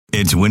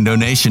It's Window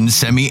Nation's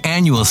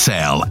semi-annual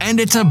sale, and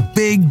it's a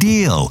big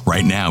deal.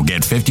 Right now,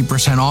 get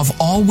 50% off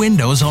all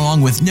windows along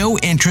with no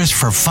interest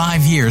for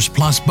 5 years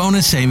plus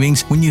bonus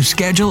savings when you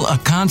schedule a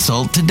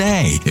consult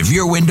today. If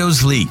your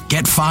windows leak,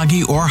 get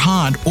foggy or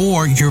hot,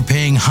 or you're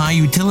paying high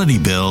utility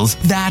bills,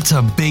 that's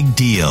a big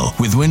deal.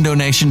 With Window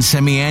Nation's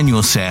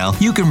semi-annual sale,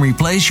 you can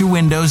replace your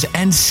windows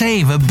and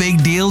save a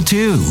big deal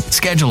too.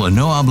 Schedule a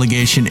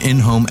no-obligation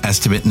in-home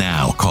estimate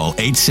now. Call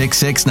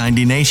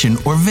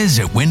 866-90NATION or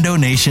visit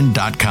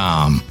windownation.com.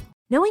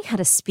 Knowing how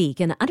to speak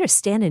and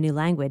understand a new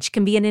language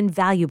can be an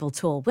invaluable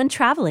tool when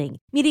traveling,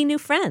 meeting new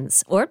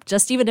friends, or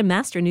just even to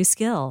master a new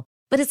skill.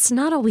 But it's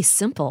not always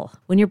simple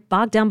when you're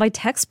bogged down by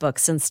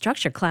textbooks and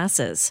structure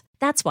classes.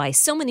 That's why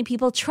so many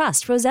people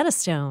trust Rosetta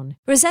Stone.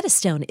 Rosetta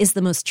Stone is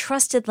the most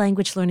trusted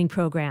language learning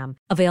program,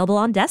 available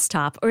on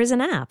desktop or as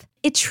an app.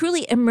 It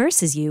truly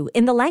immerses you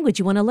in the language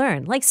you want to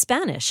learn, like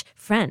Spanish,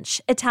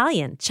 French,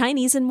 Italian,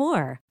 Chinese, and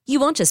more.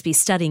 You won't just be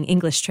studying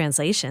English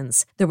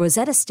translations. The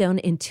Rosetta Stone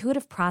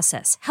intuitive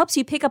process helps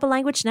you pick up a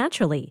language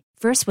naturally,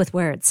 first with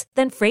words,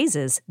 then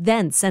phrases,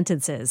 then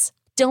sentences.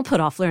 Don't put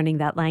off learning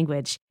that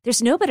language.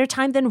 There's no better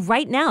time than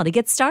right now to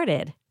get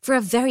started. For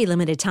a very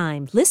limited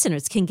time,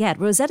 listeners can get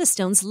Rosetta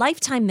Stone's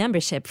lifetime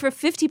membership for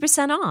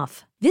 50%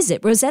 off.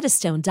 Visit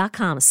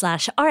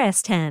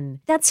rosettastone.com/rs10.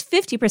 That's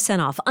 50%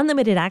 off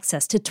unlimited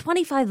access to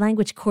 25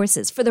 language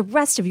courses for the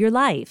rest of your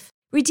life.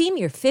 Redeem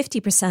your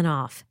 50%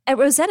 off at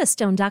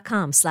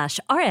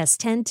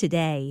rosettastone.com/rs10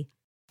 today.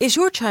 Is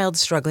your child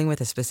struggling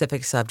with a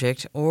specific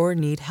subject or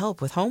need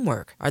help with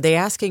homework? Are they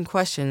asking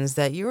questions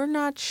that you're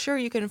not sure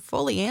you can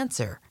fully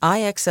answer?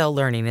 IXL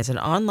Learning is an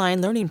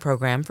online learning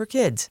program for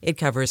kids. It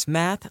covers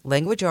math,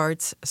 language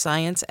arts,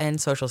 science,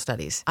 and social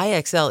studies.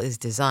 IXL is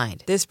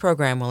designed. This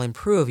program will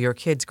improve your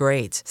kids'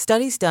 grades.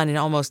 Studies done in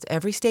almost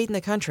every state in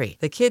the country.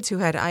 The kids who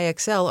had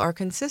IXL are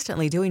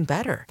consistently doing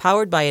better.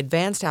 Powered by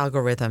advanced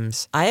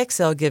algorithms,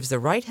 IXL gives the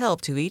right help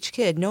to each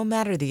kid no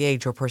matter the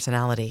age or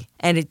personality.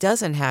 And it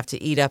doesn't have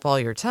to eat up all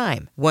your time.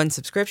 One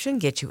subscription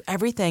gets you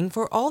everything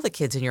for all the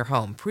kids in your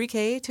home,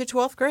 pre-K to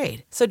 12th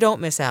grade. So don't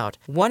miss out.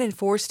 1 in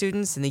 4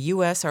 students in the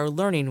U.S. are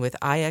learning with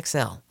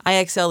IXL.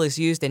 IXL is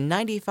used in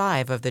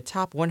 95 of the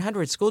top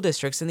 100 school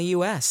districts in the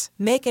U.S.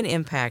 Make an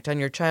impact on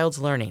your child's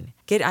learning.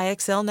 Get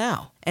IXL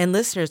now. And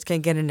listeners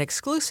can get an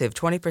exclusive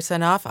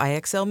 20% off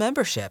IXL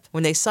membership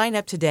when they sign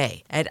up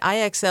today at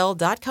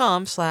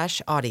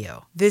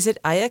IXL.com/audio. Visit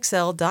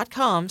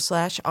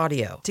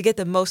IXL.com/audio to get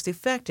the most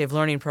effective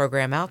learning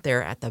program out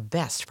there at the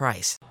best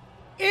price.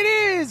 It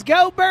is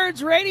Go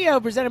Birds Radio,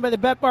 presented by the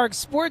BetBark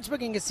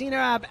Sportsbook and Casino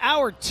app,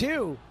 Hour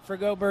 2 for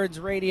Go Birds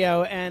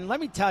Radio. And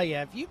let me tell you,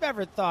 if you've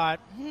ever thought,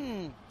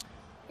 I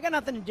got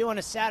nothing to do on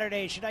a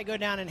Saturday, should I go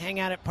down and hang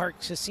out at Park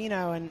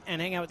Casino and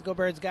hang out with the Go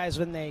Birds guys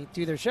when they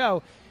do their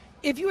show?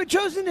 If you had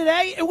chosen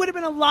today, it would have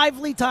been a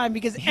lively time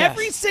because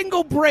every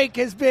single break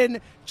has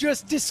been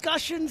just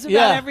discussions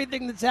about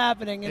everything that's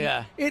happening.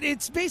 And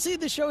it's basically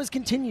the show has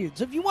continued.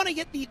 So if you want to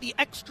get the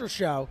extra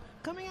show,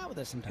 come hang out with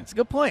us sometime. That's a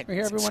good point. We're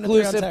here it's every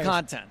exclusive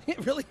content.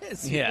 It really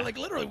is. Yeah. Like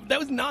literally, that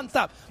was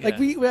nonstop. Like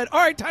we had,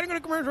 all right, time to go to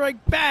commercial break,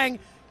 bang,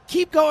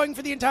 keep going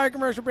for the entire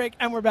commercial break,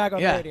 and we're back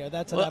on the radio.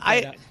 That's how that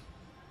played out.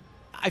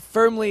 I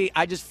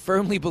just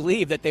firmly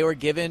believe that they were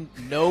given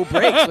no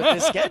breaks with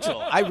this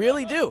schedule. I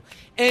really do.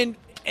 And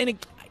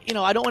you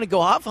know, I don't want to go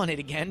off on it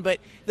again,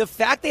 but the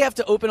fact they have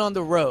to open on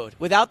the road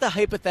without the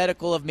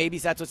hypothetical of maybe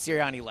that's what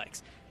Sirianni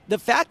likes. The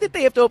fact that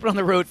they have to open on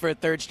the road for a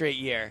third straight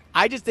year,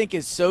 I just think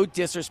is so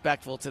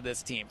disrespectful to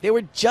this team. They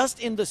were just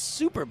in the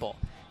Super Bowl.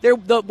 They're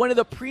one of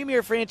the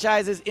premier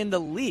franchises in the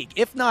league,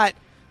 if not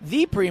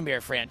the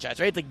premier franchise,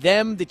 right? Like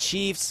them, the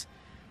Chiefs,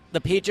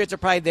 the Patriots are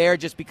probably there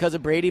just because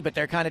of Brady, but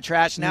they're kind of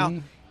trash now.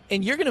 Mm-hmm.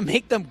 And you're going to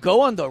make them go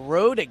on the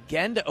road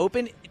again to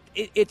open?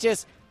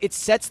 It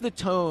sets the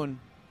tone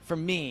for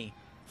me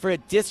for a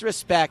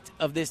disrespect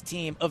of this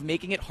team of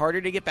making it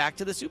harder to get back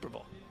to the Super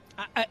Bowl.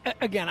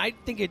 I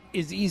think it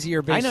is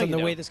easier based on the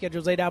way the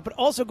schedule's laid out, but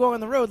also going on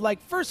the road.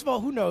 Like, first of all,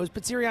 who knows?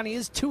 But Sirianni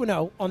is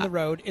 2-0 on the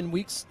road in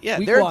weeks. Yeah,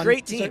 week they're one. A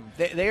great team.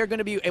 They are going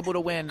to be able to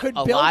win could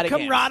a build lot of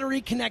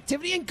camaraderie, games.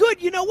 connectivity, and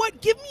good. You know what?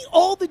 Give me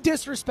all the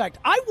disrespect.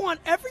 I want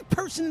every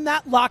person in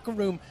that locker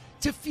room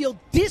to feel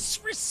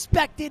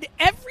disrespected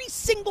every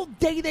single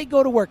day they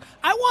go to work.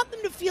 I want them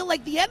to feel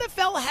like the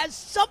NFL has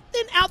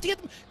something out to get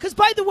them. Because,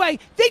 by the way,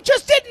 they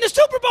just did in the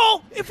Super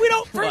Bowl, if we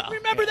don't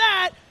remember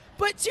that.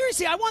 But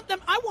seriously, I want them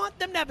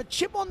to have a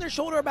chip on their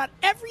shoulder about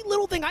every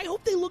little thing. I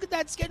hope they look at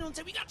that schedule and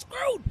say, we got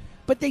screwed.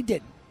 But they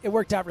didn't. It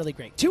worked out really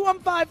great.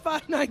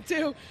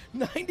 215-592-9494.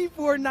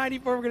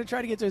 We're going to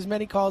try to get to as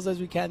many calls as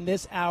we can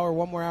this hour.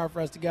 One more hour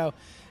for us to go.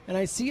 And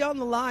I see on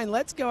the line,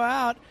 let's go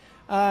out.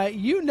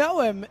 You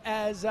know him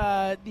as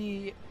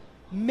the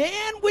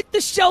man with the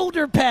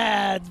shoulder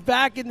pads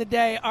back in the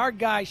day, our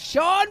guy,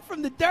 Sean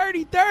from the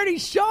Dirty 30.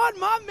 Sean,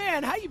 my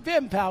man, how you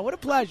been, pal? What a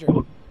pleasure.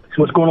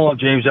 What's going on,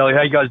 James Ellie?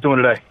 How you guys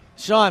doing today?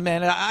 Sean,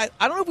 man, I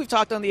don't know if we've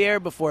talked on the air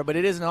before, but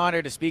it is an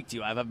honor to speak to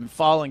you. I've been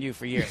following you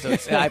for years, so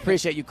I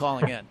appreciate you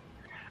calling in.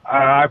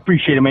 I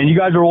appreciate it, man. You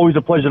guys are always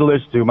a pleasure to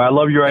listen to, man. I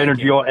love your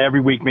energy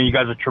every week, man. You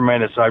guys are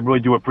tremendous. I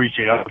really do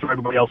appreciate it. I'm sure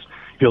everybody else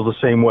feels the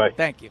same way.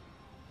 Thank you.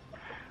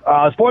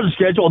 As far as the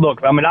schedule,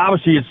 look, I mean,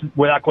 obviously it's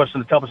without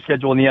question the toughest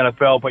schedule in the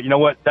NFL, but you know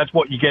what? That's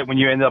what you get when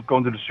you end up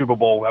going to the Super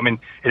Bowl. I mean,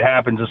 it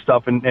happens and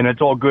stuff, and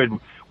it's all good.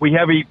 We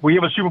have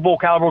a Super Bowl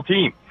caliber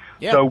team.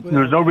 Yeah, so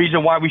there's no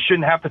reason why we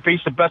shouldn't have to face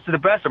the best of the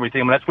best.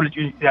 Everything. I mean, that's what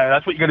you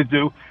got to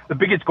do. The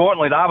biggest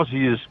gauntlet,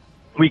 obviously, is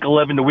week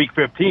 11 to week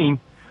 15.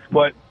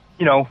 But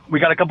you know, we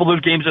got a couple of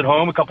those games at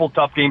home, a couple of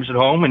tough games at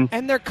home,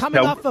 and they're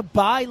coming off a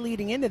bye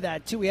leading into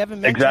that too. We haven't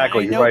mentioned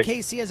exactly. I know right.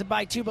 KC has a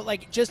bye too, but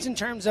like just in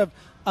terms of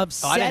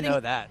setting. I didn't know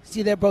that.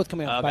 See, they're both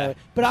coming off. By the way,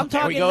 but I'm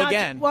talking. There we go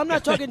again. Well, I'm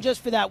not talking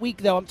just for that week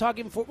though. I'm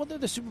talking for they're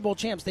the Super Bowl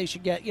champs. They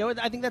should get.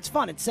 I think that's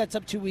fun. It sets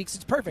up 2 weeks.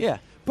 It's perfect. Yeah.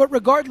 But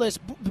regardless,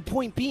 the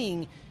point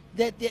being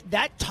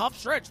that tough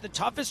stretch, the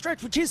toughest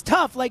stretch, which is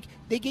tough. Like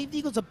they gave the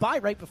Eagles a bye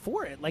right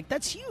before it. Like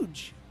that's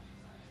huge.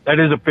 That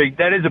is a big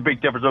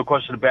difference, no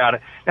question about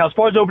it. Now, as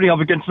far as opening up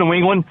against New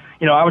England,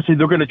 obviously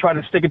they're going to try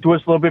to stick it to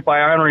us a little bit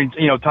by honoring,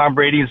 Tom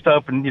Brady and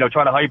stuff, and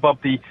try to hype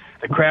up the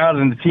crowd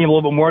and the team a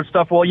little bit more and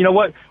stuff. Well, you know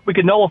what? We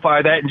could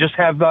nullify that and just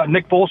have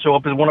Nick Foles show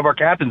up as one of our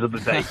captains of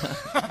the day.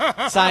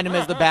 Sign him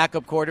as the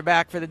backup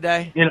quarterback for the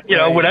day.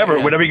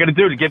 Whatever you're going to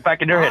do to get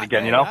back in their head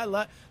again.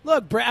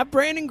 Look,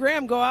 Brandon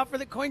Graham go out for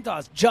the coin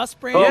toss.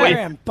 Just Brandon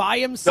Graham by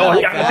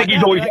himself. I think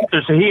he's always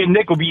there. So he and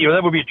Nick would be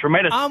a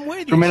tremendous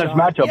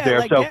matchup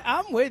there. So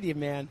I'm with you,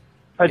 man.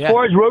 As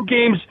far as road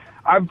games,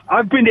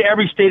 I've been to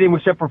every stadium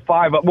except for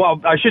 5.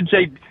 Well, I should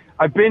say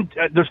I've been.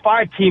 There's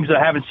 5 teams that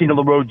I haven't seen on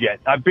the road yet.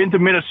 I've been to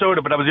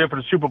Minnesota, but I was there for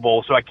the Super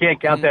Bowl, so I can't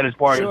count that as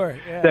far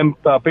as them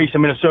facing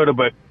Minnesota.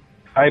 But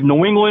I have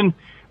New England,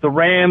 the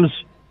Rams,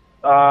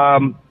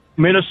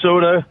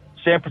 Minnesota,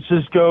 San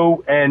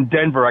Francisco, and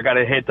Denver. I got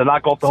to hit to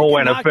knock off the whole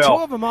NFL. Knock 2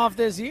 of them off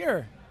this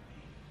year.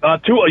 2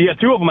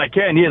 of them I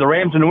can. Yeah, the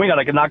Rams and New England,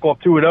 I can knock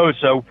off 2 of those.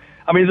 So,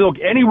 I mean, look,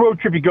 any road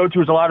trip you go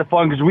to is a lot of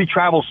fun because we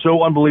travel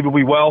so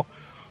unbelievably well.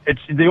 It's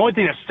the only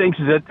thing that stinks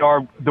is that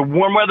the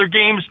warm weather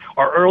games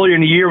are earlier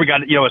in the year. We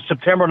got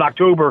September and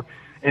October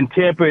in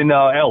Tampa and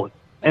LA.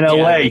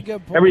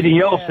 Everything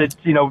else it's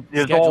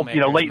is all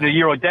late in the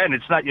year like that, and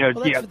it's not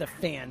that's for the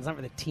fans, not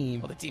for the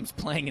team. Well, the team's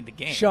playing in the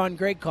game. Sean,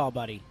 great call,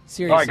 buddy.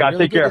 Seriously, all right, guys,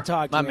 really take care. Good to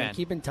talk to My you, man.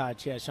 Keep in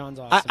touch. Yeah, Sean's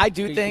awesome. I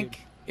do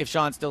think if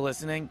Sean's still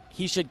listening,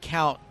 he should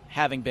count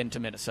having been to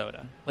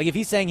Minnesota. Like if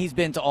he's saying he's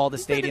been to all the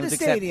stadiums,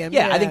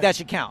 I think that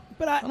should count.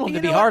 But I don't want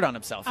him to be hard on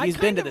himself. He's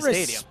been to the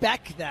stadium. I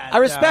respect that. I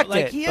respect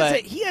it.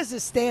 He has a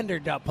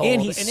standard to uphold,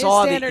 and his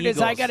saw standard the is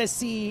Eagles. I got to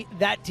see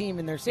that team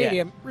in their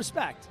stadium. Yeah.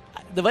 Respect.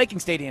 The Viking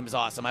Stadium is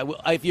awesome.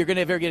 If you're going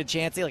to ever get a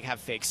chance, they have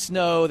fake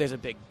snow. There's a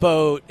big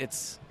boat.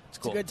 It's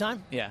cool. It's a good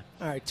time? Yeah.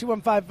 All right,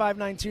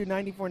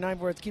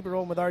 215-592-9494. Let's keep it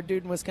rolling with our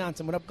dude in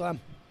Wisconsin. What up, Glenn?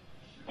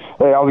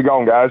 Hey, how's it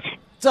going, guys?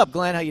 What's up,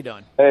 Glenn? How you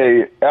doing?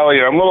 Hey,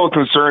 Elliot, I'm a little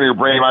concerned your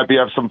brain might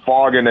have some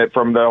fog in it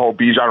from the whole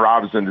Bijan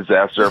Robinson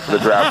disaster for the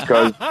draft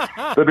because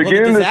the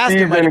beginning of the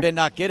season might have been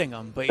not getting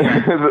him, but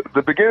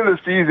the beginning of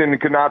the season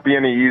could not be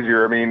any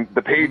easier. I mean,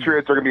 the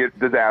Patriots are going to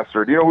be a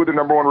disaster. Do you know who the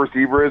number 1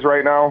 receiver is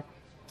right now?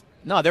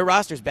 No, their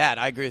roster's bad.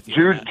 I agree with you.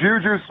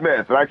 Juju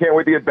Smith, and I can't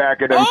wait to get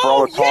back at him for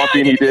all the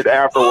taunting he did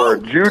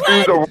afterward.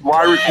 Juju's a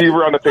wide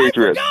receiver on the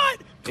Patriots.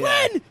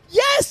 Glenn,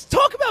 yes!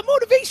 Talk about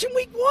motivation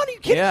week 1. You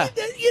can't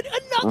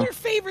another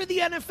favor the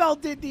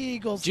NFL did the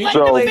Eagles. Juju.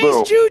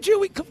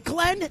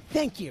 Glenn,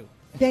 thank you.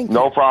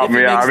 No problem.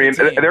 Yeah, I mean,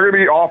 they're going to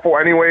be awful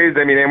anyways.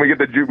 I mean, and we get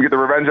the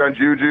revenge on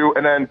Juju.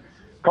 And then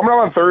coming out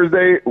on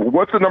Thursday,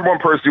 what's the number 1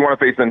 person you want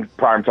to face in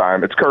prime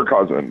time? It's Kirk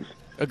Cousins.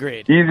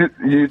 Agreed. He's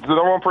the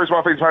number 1 person I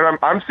want to face in prime time.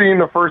 I'm seeing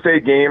the first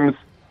 8 games.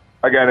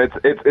 Again,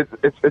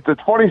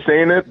 it's funny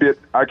saying it, but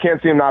I can't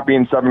see him not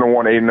being 7-1,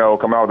 8-0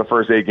 coming out of the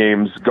first 8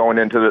 games going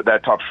into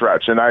that tough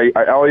stretch. And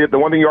Elliot, the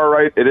one thing you are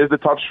right, it is a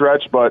tough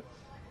stretch, but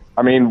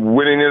I mean,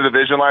 winning the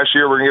division last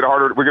year, we're gonna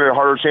get a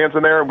harder chance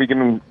in there, and we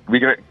can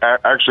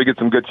actually get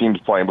some good teams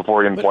playing before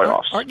we get in the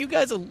playoffs. Aren't you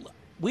guys?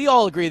 We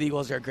all agree the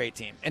Eagles are a great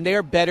team, and they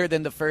are better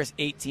than the first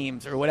 8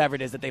 teams or whatever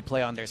it is that they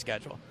play on their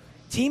schedule.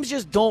 Teams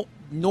just don't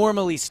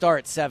normally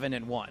start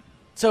 7-1.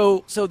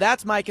 So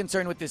that's my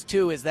concern with this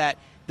too, is that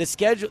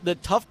the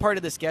tough part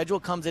of the schedule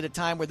comes at a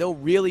time where they'll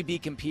really be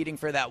competing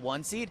for that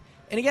 1 seed.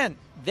 And again,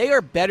 they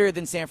are better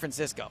than San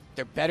Francisco.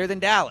 They're better than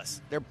Dallas.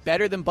 They're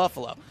better than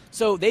Buffalo.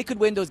 So they could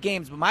win those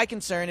games. But my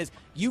concern is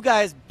you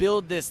guys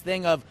build this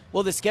thing of,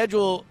 well, the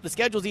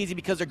schedule's easy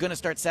because they're going to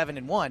start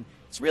 7-1.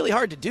 It's really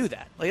hard to do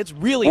that. It's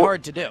really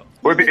hard to do.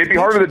 Well, it'd be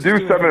harder to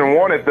do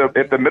 7-1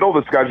 if the middle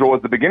of the schedule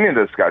was the beginning of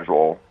the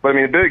schedule. But I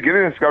mean, at the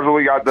beginning of the schedule,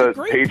 we got the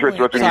Patriots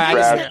ripping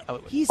trash.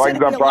 He said it'd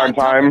be a lot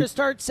tougher to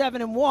start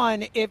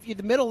 7-1 if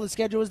the middle of the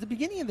schedule was the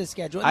beginning of the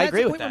schedule. And I that's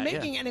agree the with point that. We're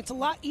making, and it's a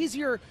lot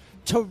easier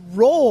to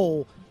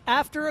roll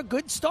after a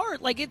good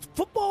start. It's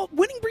football.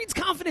 Winning breeds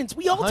confidence.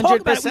 We all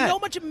talk about it. We know how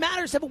much it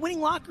matters to have a winning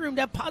locker room,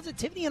 to have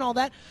positivity and all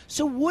that.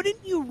 So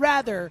wouldn't you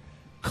rather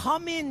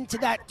come into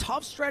that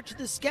tough stretch of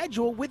the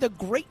schedule with a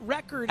great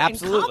record and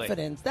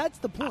confidence? That's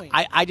the point.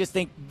 I just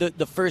think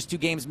the first 2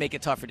 games make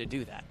it tougher to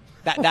do that.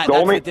 That's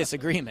the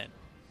disagreement.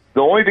 The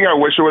only thing I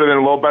wish it would have been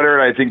a little better,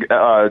 and I think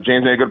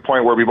James made a good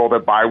point where we both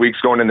have bye weeks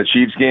going in the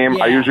Chiefs game.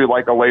 Yeah. I usually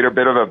like a later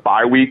bit of a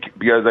bye week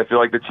because I feel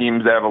like the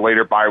teams that have a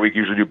later bye week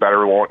usually do better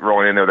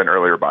rolling in there than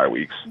earlier bye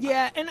weeks.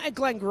 Yeah, and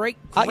Glenn, great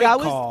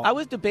call. I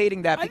was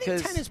debating that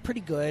because I think 10 is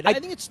pretty good. I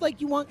think it's like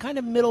you want kind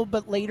of middle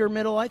but later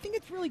middle. I think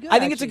it's really good. I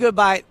think it's a good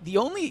buy. The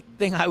only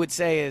thing I would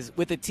say is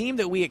with a team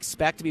that we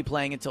expect to be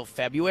playing until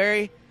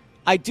February,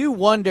 I do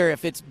wonder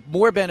if it's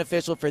more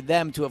beneficial for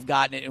them to have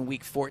gotten it in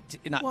week 14.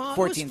 Not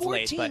 14's it was 14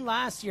 late, but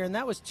last year, and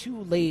that was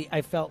too late,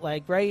 I felt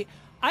like, right?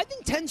 I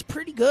think 10's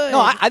pretty good.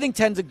 no, I think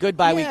 10's a good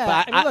bye week.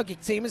 But I mean, look,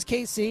 same as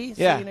KC.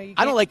 So, yeah, you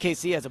I don't like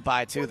KC as a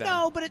bye too. Then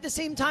no, but at the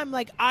same time,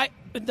 like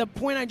the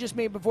point I just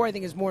made before, I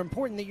think is more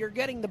important that you're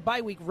getting the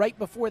bye week right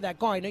before that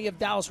goal. I know you have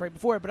Dallas right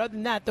before it, but other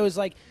than that, those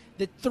like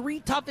the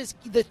three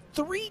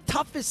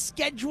toughest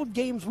scheduled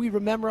games we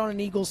remember on an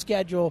Eagles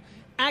schedule.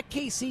 At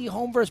KC,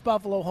 home versus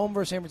Buffalo, home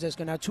versus San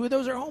Francisco. Now, 2 of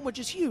those are home, which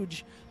is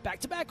huge.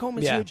 Back-to-back home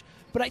is huge.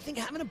 But I think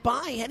having a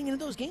bye heading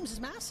into those games is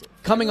massive.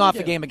 Coming off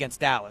a game against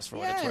Dallas, for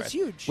what it's worth. It's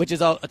huge. Which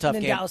is a tough and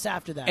then game. Dallas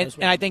after that as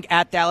well. And I think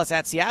at Dallas,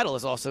 at Seattle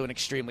is also an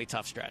extremely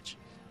tough stretch.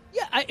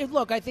 Yeah, I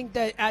think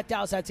that at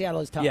Dallas, at Seattle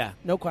is tough. Yeah.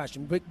 No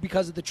question. But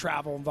because of the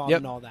travel involved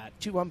and all that.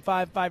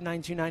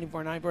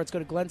 215-592-9494. Let's go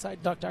to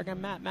Glenside. Duck Talk. I'm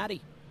Matt.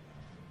 Matty.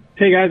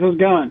 Hey, guys. How's it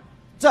going?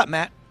 What's up,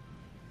 Matt?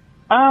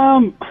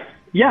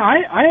 Yeah,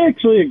 I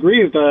actually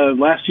agree with the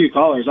last few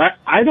callers.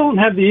 I don't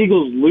have the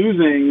Eagles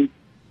losing.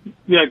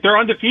 Like, they're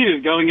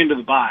undefeated going into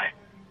the bye.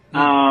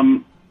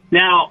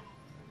 Now,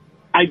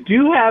 I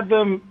do have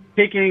them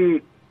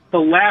picking the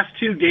last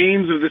 2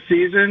 games of the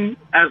season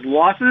as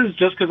losses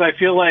just because I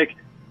feel like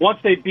once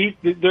they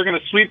they're going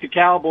to sweep the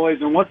Cowboys,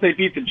 and once they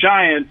beat the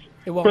Giants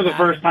for the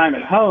first time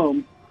at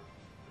home,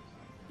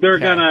 they're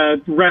going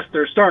to rest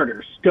their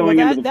starters going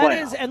into the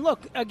playoffs. And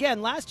look,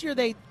 again, last year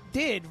they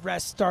did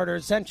rest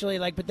starters essentially,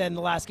 but then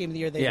the last game of the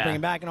year they bring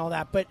him back and all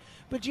that. But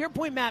to your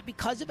point, Matt,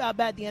 because of how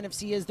bad the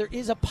NFC is, there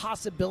is a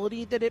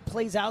possibility that it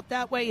plays out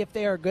that way if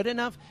they are good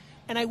enough.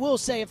 And I will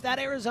say, if that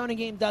Arizona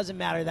game doesn't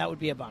matter, that would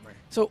be a bummer.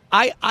 So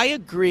I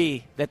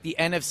agree that the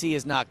NFC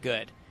is not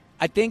good.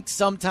 I think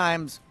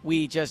sometimes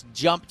we just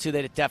jump to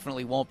that it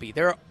definitely won't be.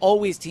 There are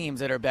always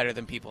teams that are better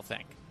than people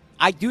think.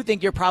 I do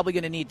think you're probably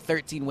going to need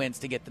 13 wins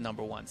to get the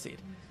number 1 seed.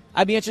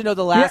 I'd be interested to know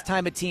the last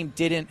time a team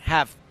didn't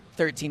have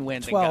 13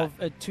 wins.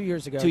 12 2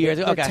 years ago. 2 years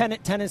ago. Okay.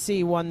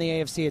 Tennessee won the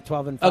AFC at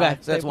 12-5. Okay,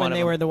 so that's when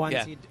they were the 1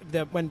 seed.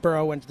 When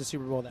Burrow went to the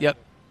Super Bowl. Yep.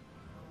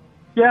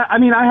 Yeah, I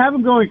mean, I have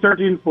them going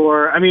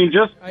 13-4. I mean,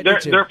 just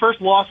their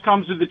first loss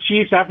comes to the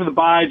Chiefs after the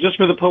bye, just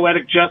for the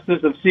poetic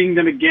justice of seeing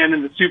them again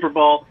in the Super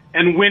Bowl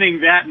and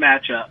winning that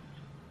matchup.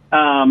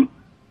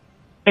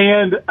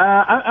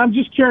 I'm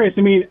just curious.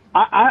 I mean,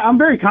 I'm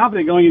very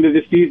confident going into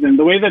this season.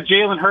 The way that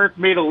Jalen Hurts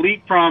made a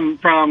leap from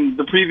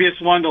the previous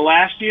one to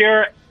last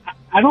year,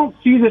 I don't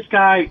see this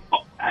guy.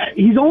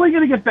 He's only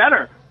going to get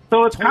better.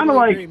 So it's kind of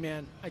like, agree,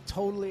 man. I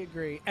totally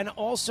agree. And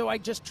also, I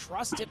just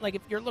trust it. Like,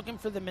 if you're looking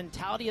for the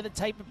mentality of the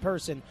type of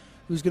person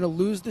who's going to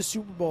lose the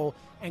Super Bowl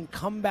and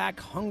come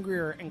back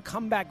hungrier and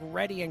come back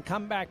ready and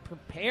come back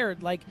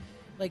prepared, like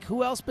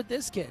who else but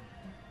this kid?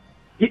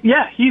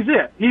 Yeah, he's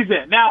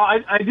it. Now,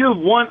 I do have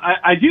one.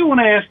 I do want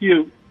to ask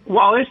you. Well,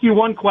 I'll ask you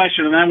one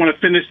question, and then I want to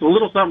finish a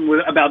little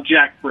something about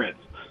Jack Fritz.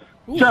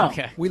 Ooh, so,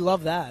 okay. We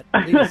love that.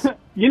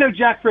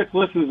 Jack Fritz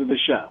listens to the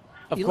show.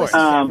 He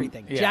listens to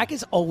everything. Yeah. Jack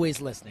is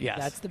always listening. Yes.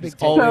 That's the big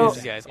thing.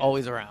 He's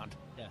always around.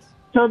 Yes.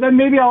 So then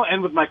maybe I'll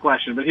end with my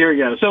question, but here we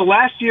go. So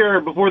last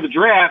year, before the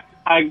draft,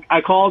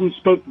 I called and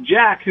spoke to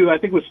Jack, who I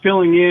think was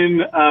filling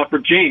in for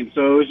James.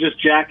 So it was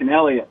just Jack and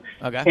Elliot.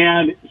 Okay.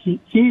 And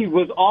he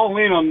was all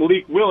in on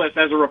Malik Willis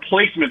as a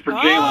replacement for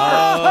Jalen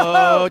Hurts.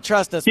 Oh,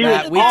 trust us,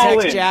 Matt. We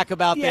text Jack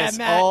about this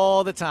Matt,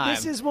 all the time.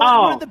 This is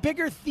one of the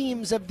bigger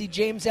themes of the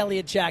James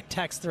Elliott Jack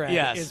text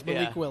thread is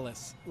Malik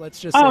Willis. Let's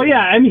just say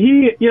that. And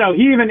he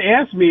even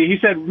asked me, he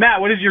said,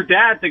 Matt, what does your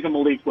dad think of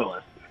Malik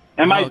Willis?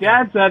 And my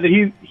dad said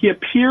that he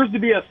appears to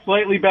be a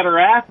slightly better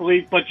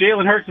athlete, but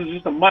Jalen Hurts is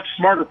just a much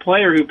smarter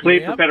player who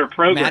played for better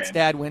programs. Matt's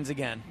dad wins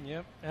again.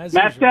 Yep.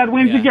 Matt's dad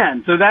wins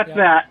again, so that's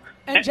that.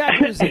 And Jack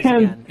loses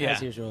again,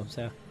 as usual.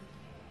 So.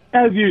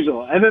 As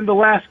usual. And then the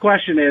last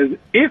question is,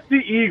 if the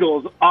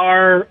Eagles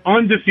are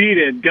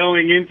undefeated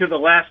going into the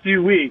last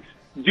few weeks,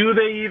 do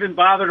they even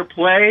bother to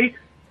play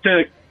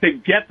to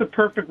get the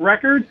perfect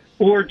record,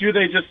 or do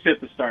they just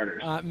sit the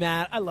starters?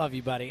 Matt, I love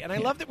you, buddy. And I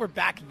love that we're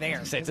back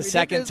there. It's the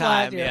second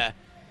time,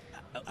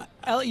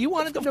 You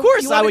wanted Of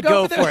course I would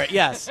go for it,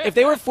 yes. If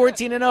they were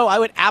 14-0, I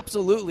would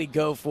absolutely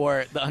go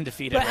for the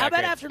undefeated record. But how about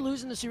record. after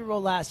losing the Super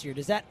Bowl last year?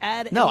 Does that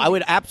add No, I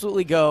would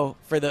absolutely go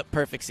for the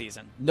perfect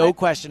season. No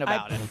question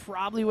about it. I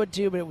probably would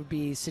too, but it would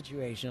be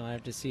situational. I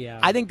have to see how.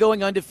 I think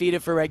going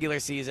undefeated for regular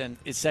season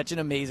is such an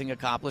amazing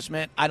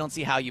accomplishment. I don't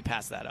see how you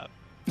pass that up.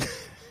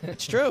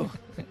 It's true.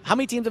 How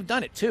many teams have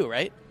done it? 2,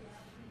 right?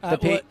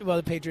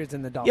 The Patriots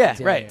and the Dolphins.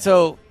 Yeah, right. Yeah.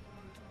 So,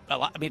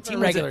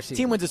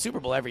 team wins a Super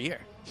Bowl every year.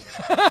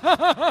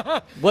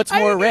 What's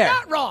more rare? You're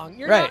not wrong.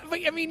 You're right.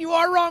 not, you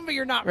are wrong, but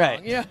you're not right.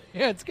 wrong. Yeah,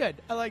 it's good.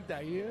 I like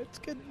that. It's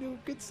good.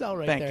 Good sell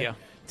right there. Thank you.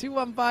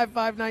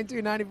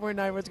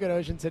 215-592-94.9. Let's go to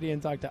Ocean City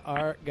and talk to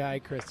our guy,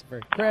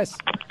 Christopher. Chris.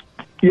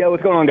 Yeah,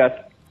 what's going on, guys?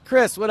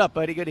 Chris, what up,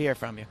 buddy? Good to hear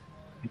from you.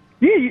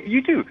 Yeah,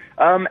 you too.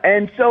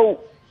 And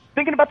so,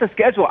 thinking about the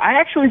schedule, I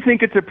actually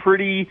think it's a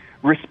pretty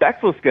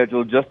respectful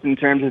schedule just in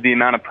terms of the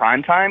amount of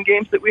primetime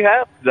games that we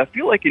have. Because I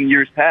feel like in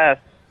years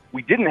past,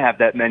 we didn't have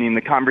that many, and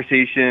the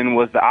conversation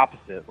was the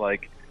opposite.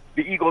 Like,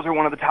 the Eagles are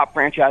one of the top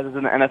franchises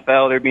in the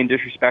NFL. They're being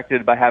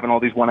disrespected by having all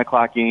these 1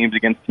 o'clock games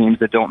against teams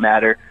that don't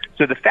matter.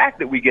 So the fact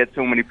that we get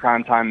so many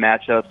primetime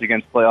matchups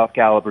against playoff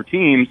caliber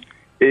teams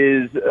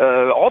is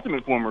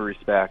ultimate form of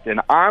respect, and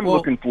I'm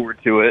looking forward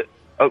to it.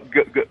 Oh,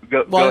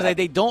 go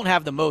they don't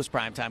have the most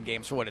primetime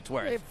games for what it's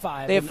worth. They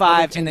have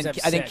five. And then have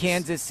I think 6.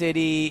 Kansas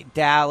City,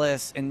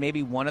 Dallas, and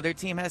maybe one other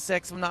team has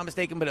 6, if I'm not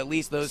mistaken, but at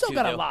least those Still two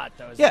got do. a lot,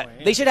 though. Yeah,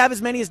 they should have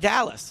as many as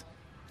Dallas.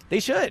 They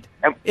should.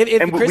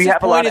 If and Chris's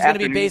point is going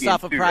to be based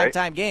off of too, primetime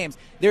right? games,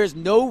 there's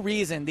no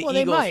reason the Well,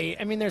 Eagles. they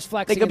might. I mean, there's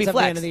flex. They could be at the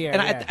end flexed. of the year.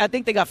 And yeah. I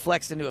think they got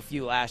flexed into a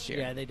few last year.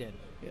 Yeah, they did.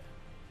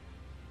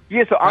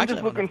 Yeah, so I'm Actually,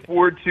 just looking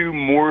forward to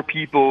more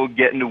people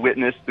getting to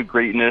witness the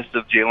greatness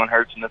of Jalen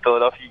Hurts and the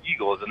Philadelphia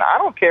Eagles. And I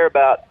don't care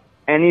about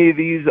any of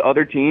these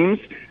other teams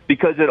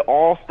because it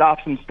all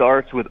stops and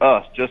starts with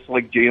us, just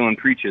like Jalen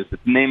preaches.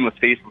 It's nameless,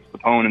 faceless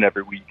opponent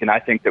every week. And I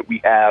think that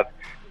we have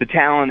the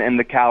talent and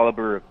the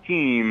caliber of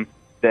team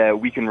that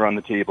we can run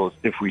the tables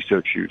if we so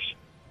choose.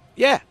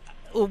 Yeah.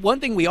 Well, one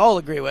thing we all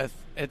agree with,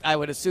 I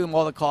would assume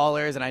all the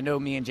callers, and I know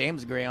me and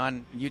James agree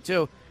on, you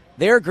too,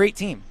 they're a great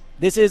team.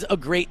 This is a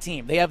great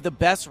team. They have the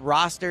best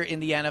roster in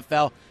the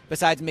NFL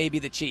besides maybe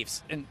the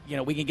Chiefs. And,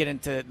 we can get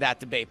into that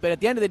debate. But at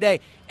the end of the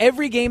day,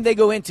 every game they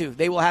go into,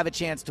 they will have a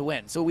chance to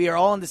win. So we are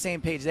all on the same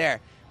page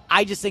there.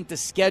 I just think the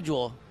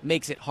schedule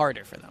makes it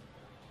harder for them.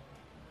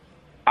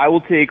 I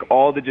will take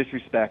all the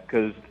disrespect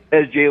because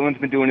as Jalen's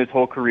been doing his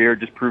whole career,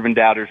 just proving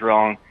doubters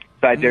wrong,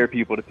 so I dare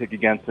people to pick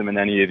against him in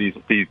any of these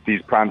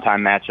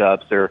primetime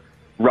matchups or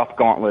rough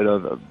gauntlet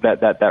of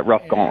that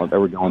rough gauntlet that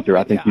we're going through.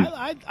 I think he's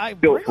I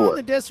built bring on for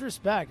the it.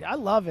 disrespect. I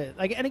love it.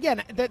 And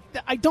again,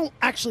 I don't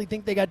actually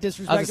think they got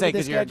disrespected. I was going to say, with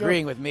this because you're schedule,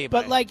 agreeing with me.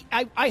 But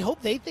I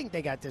hope they think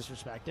they got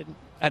disrespected.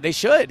 They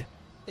should.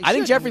 I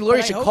think Jeffrey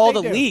Lurie should call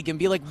the league and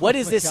be like, "What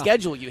is this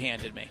schedule you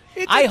handed me?"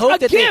 I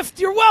hope a gift.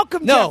 You're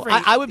welcome, Jeffrey.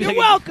 I would be. You're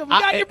welcome. We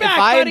got your back,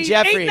 buddy.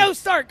 8-0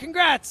 start.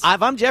 Congrats.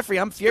 If I'm Jeffrey,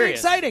 I'm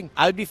furious. It's exciting.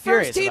 I would be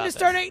furious. First team about to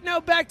start this.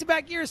 8-0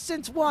 back-to-back years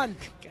since one.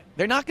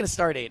 They're not going to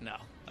start 8-0.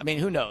 I mean,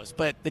 who knows?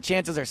 But the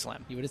chances are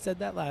slim. You would have said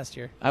that last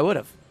year. I would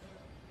have.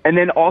 And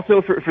then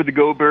also for the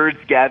Go Birds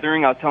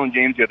gathering, I was telling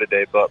James the other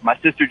day, but my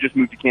sister just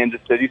moved to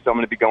Kansas City, so I'm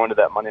going to be going to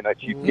that Monday Night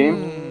Chiefs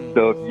game.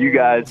 So if you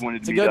guys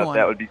wanted to meet up,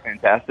 that would be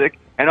fantastic.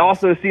 And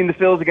also seeing the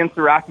Phils against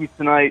the Rockies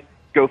tonight,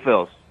 go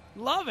Phils.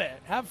 Love it.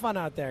 Have fun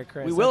out there,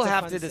 Chris. We will That's a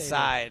have fun to stadium.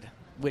 decide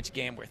which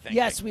game we're thinking.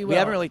 Yes, we will. We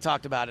haven't really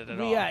talked about it at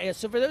all. Yeah.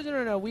 So for those who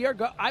don't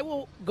know, I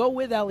will go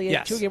with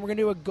Elliot to a game. We're going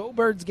to do a Go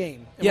Birds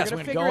game. And Yes, we're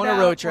we're going going to to go on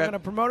a road trip. We're going to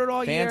promote it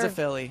all year. Fans of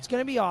Philly. It's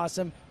going to be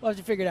awesome. We'll have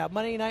to figure it out.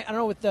 Monday night, I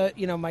don't know, with the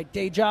my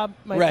day job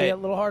might be a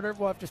little harder.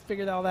 We'll have to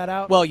figure all that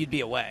out. Well, you'd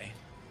be away.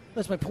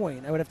 That's my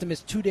point. I would have to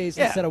miss 2 days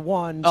instead of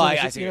one. Oh, So I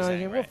it's just, see what you're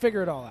saying, We'll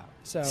figure it all out.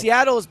 So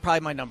Seattle is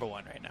probably my number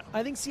one right now.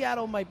 I think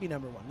Seattle might be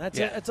number one. That's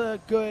a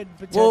good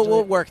potential.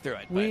 We'll work through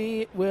it.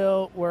 We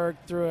will work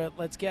through it.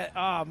 Let's get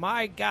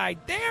my guy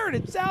Darren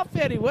in South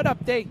Philly. What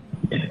up, Dave?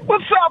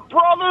 What's up,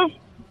 brother?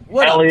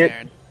 What Elliot. up,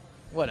 Darren?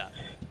 What up?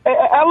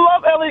 I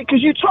love Elliot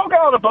because you talk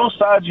out of both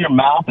sides of your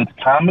mouth. It's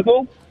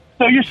comical.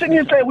 So you're sitting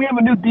here saying we have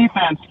a new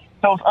defense,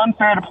 so it's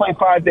unfair to play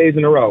 5 days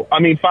in a row. I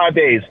mean, 5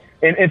 days.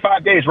 In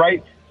 5 days,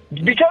 right?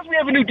 Because we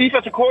have a new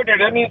defensive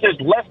coordinator, that means there's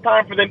less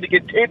time for them to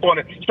get tape on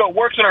it, so it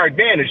works in our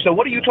advantage. So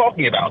what are you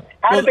talking about?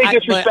 How did they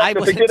disrespect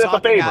us? They did us a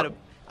favor.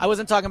 I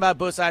wasn't talking about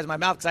both sides of my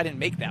mouth because I didn't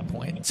make that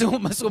point. So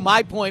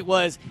my point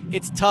was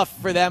it's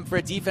tough for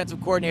a defensive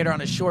coordinator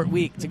on a short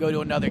week to go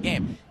to another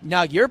game.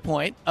 Now, your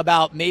point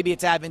about maybe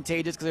it's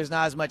advantageous because there's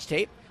not as much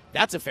tape,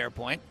 that's a fair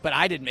point, but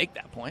I didn't make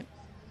that point.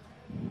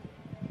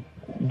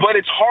 But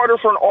it's harder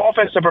for an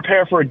offense to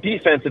prepare for a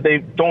defense if they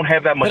don't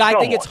have that much But I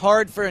film think it's on.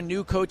 hard for a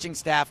new coaching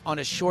staff on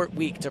a short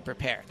week to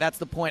prepare. That's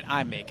the point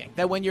I'm making.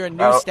 That when you're a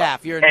new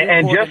staff, you're a new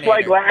and coordinator. just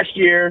like last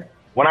year,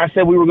 when I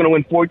said we were going to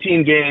win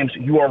 14 games,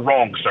 you are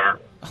wrong, sir.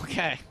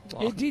 Okay.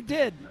 He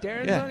did.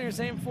 Darren's on here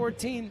saying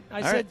 14.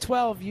 I said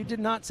 12. You did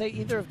not say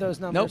either of those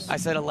numbers. Nope, I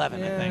said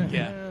 11, I think.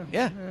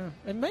 Yeah.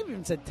 I maybe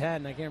even said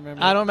 10. I can't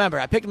remember. I don't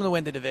remember. I picked them to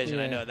win the division.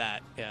 I know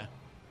that. Yeah.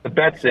 The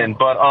bet's in,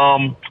 but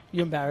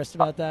You embarrassed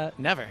about that?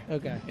 Never.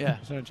 Okay. Yeah.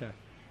 Just want to check.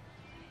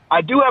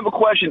 I do have a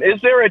question. Is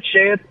there a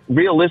chance,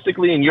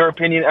 realistically, in your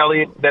opinion,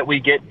 Elliot, that we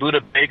get Buda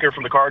Baker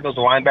from the Cardinals,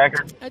 the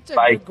linebacker? That's a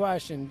good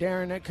question,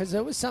 Darren, because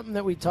it was something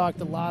that we talked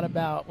a lot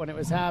about when it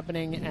was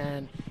happening.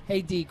 And,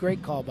 hey, D,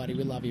 great call, buddy.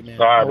 We love you, man.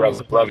 All right, Always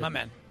brother. a pleasure. Love you. My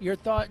man. Your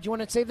thought, do you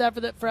want to save that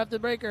for after the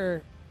break?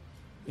 Or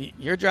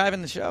You're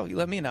driving the show. You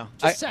let me know.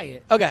 just say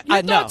it. Okay. Your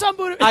I know. thoughts on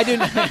Buda I do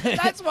not.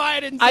 That's why I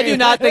didn't say I do it.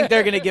 not think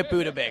they're going to get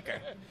Buda Baker.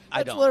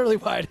 I That's don't. literally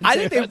why I didn't I say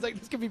think it. they- I was like,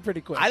 this could be pretty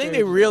quick. I think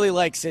they really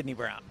like Sidney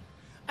Brown.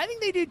 I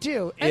think they do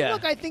too. And Yeah.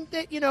 look, I think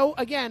that,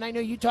 again, I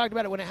know you talked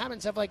about it when it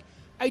happened, stuff like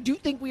I do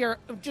think we are,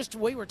 just the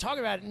way we're talking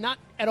about it, not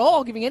at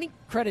all giving any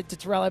credit to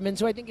Terrell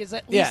Edmonds, who I think is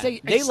at least a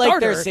they starter. like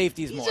their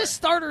safeties more. He's a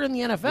starter in the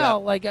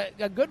NFL. Like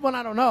a good one,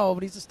 I don't know,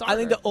 but he's a starter. I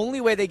think the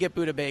only way they get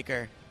Budda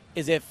Baker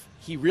is if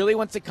he really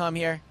wants to come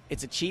here,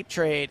 it's a cheap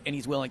trade, and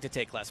he's willing to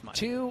take less money.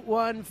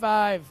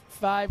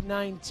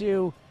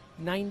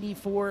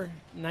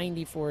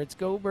 215-592-9494. It's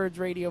Go Birds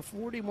Radio.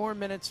 40 more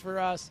minutes for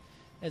us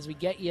as we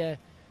get you,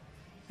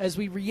 as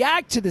we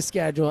react to the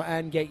schedule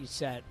and get you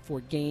set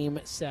for Game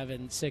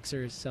 7,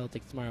 Sixers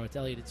Celtics tomorrow. It's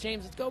Elliot. It's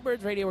James. It's Go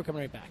Birds Radio. We're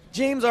coming right back.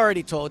 James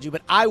already told you,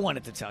 but I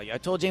wanted to tell you. I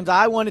told James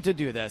I wanted to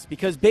do this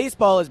because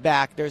baseball is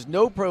back. There is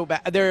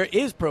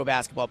pro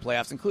basketball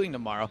playoffs, including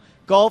tomorrow.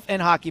 Golf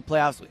and hockey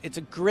playoffs. It's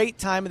a great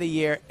time of the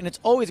year, and it's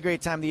always a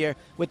great time of the year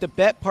with the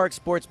BetPark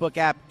Sportsbook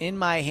app in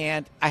my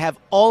hand. I have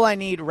all I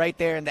need right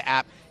there in the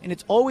app, and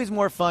it's always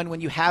more fun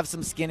when you have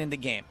some skin in the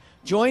game.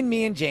 Join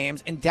me and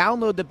James and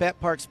download the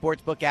BetPark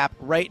Sportsbook app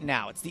right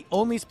now. It's the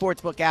only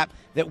sportsbook app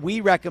that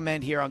we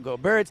recommend here on Go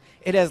Birds.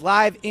 It has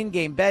live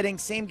in-game betting,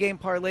 same-game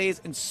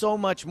parlays, and so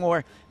much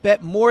more.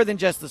 Bet more than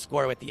just the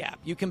score with the app.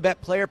 You can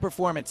bet player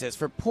performances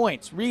for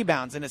points,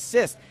 rebounds, and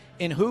assists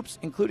in hoops,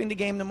 including the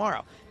game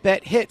tomorrow.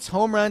 Bet hits,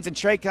 home runs, and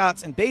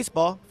strikeouts in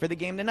baseball for the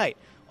game tonight.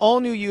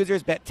 All new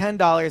users bet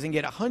 $10 and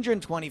get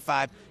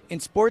 $125 in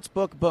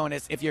sportsbook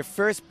bonus if your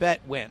first bet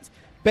wins.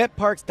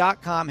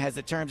 BetParks.com has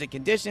the terms and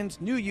conditions,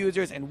 new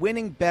users, and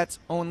winning bets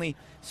only.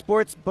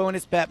 Sports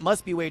bonus bet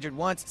must be wagered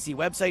once. See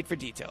website for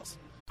details.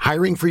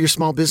 Hiring for your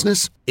small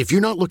business? If you're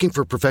not looking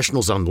for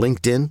professionals on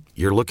LinkedIn,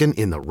 you're looking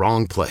in the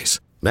wrong place.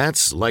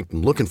 That's like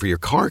looking for your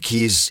car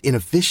keys in a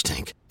fish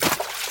tank.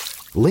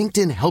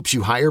 LinkedIn helps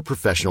you hire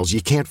professionals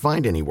you can't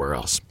find anywhere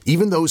else,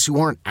 even those who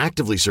aren't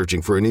actively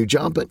searching for a new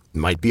job but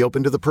might be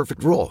open to the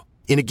perfect role.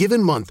 In a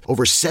given month,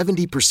 over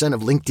 70%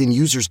 of LinkedIn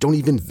users don't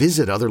even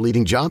visit other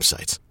leading job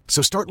sites.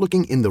 So start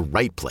looking in the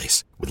right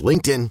place. With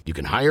LinkedIn, you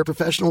can hire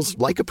professionals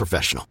like a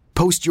professional.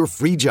 Post your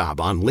free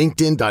job on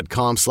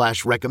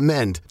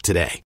linkedin.com/recommend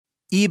today.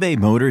 eBay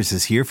Motors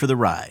is here for the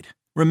ride.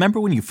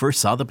 Remember when you first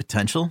saw the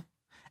potential?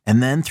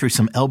 And then through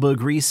some elbow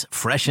grease,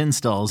 fresh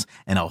installs,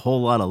 and a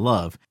whole lot of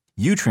love,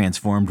 you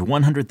transformed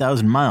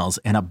 100,000 miles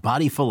and a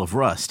body full of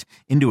rust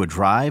into a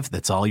drive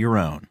that's all your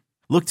own.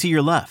 Look to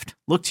your left.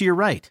 Look to your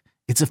right.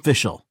 It's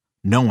official.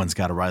 No one's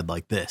got a ride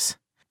like this.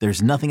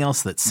 There's nothing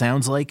else that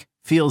sounds like,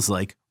 feels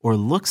like, or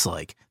looks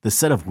like the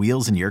set of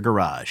wheels in your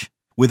garage.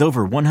 With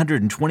over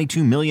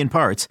 122 million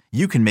parts,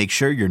 you can make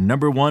sure your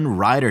number one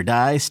ride or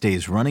die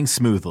stays running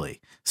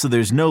smoothly. So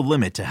there's no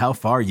limit to how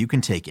far you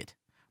can take it.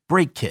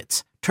 Brake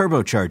kits,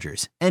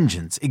 turbochargers,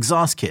 engines,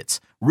 exhaust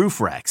kits,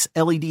 roof racks,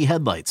 LED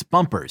headlights,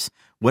 bumpers,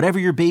 whatever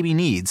your baby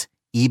needs,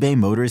 eBay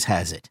Motors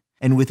has it.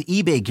 And with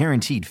eBay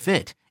Guaranteed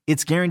Fit,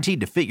 it's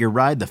guaranteed to fit your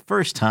ride the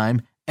first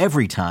time,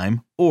 every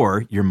time,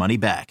 or your money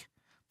back.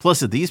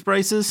 Plus, at these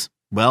prices,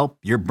 well,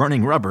 you're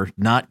burning rubber,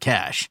 not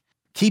cash.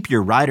 Keep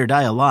your ride or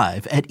die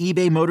alive at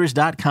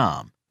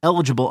ebaymotors.com.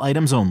 Eligible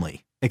items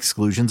only.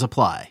 Exclusions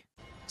apply.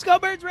 Let's Go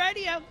Birds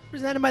Radio,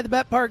 presented by the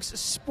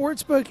BetParks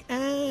Sportsbook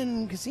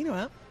and Casino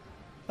app.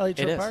 Elliot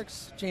It is.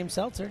 Parks, James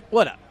Seltzer.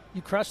 What up?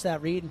 You crushed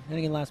that read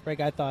hitting in last break,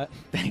 I thought.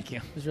 Thank you.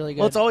 It was really good.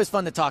 Well, it's always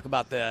fun to talk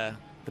about the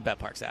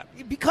BetParks app.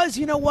 Because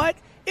you know what?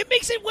 It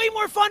makes it way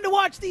more fun to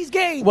watch these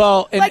games.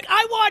 Well, like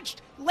I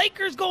watched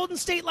Lakers Golden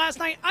State last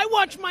night. I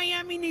watched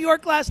Miami New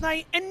York last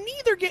night, and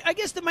neither game. I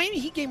guess the Miami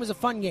Heat game was a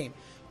fun game,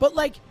 but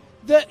like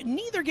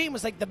neither game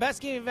was like the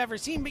best game I've ever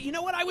seen. But you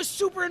know what? I was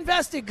super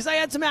invested because I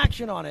had some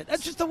action on it.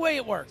 That's just the way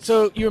it works.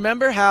 So you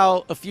remember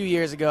how a few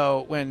years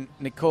ago when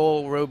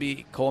Nicole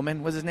Roby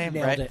Coleman was his name,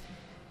 Nailed right? it.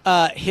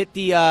 Hit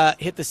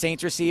the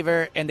Saints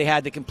receiver, and they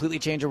had to completely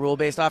change a rule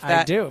based off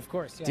that. I do, of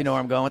course. Yes. Do you know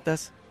where I'm going with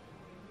this?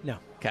 No.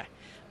 Okay.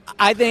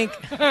 I think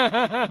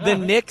the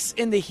Knicks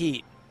and the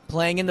Heat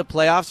playing in the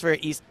playoffs for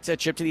a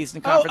trip to the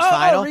Eastern Conference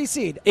Final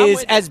reseed.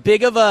 is as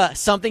big of a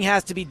something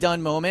has to be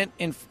done moment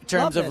in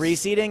terms of this.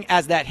 reseeding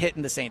as that hit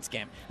in the Saints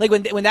game. Like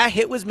when that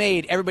hit was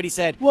made, everybody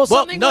said, Well,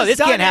 no, this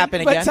can't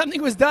happen but again.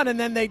 something was done, and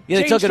then they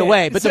They took changed it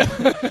away. But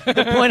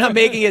the point I'm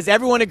making is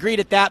everyone agreed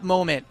at that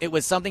moment it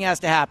was something has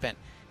to happen.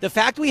 The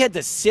fact we had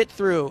to sit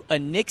through a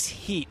Knicks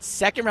Heat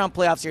second-round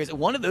playoff series, and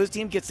one of those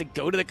teams gets to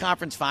go to the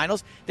conference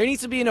finals, there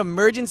needs to be an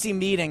emergency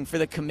meeting for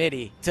the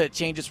committee to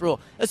change this rule,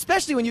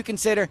 especially when you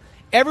consider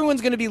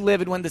everyone's going to be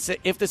livid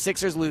if the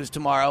Sixers lose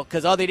tomorrow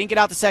because they didn't get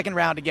out the second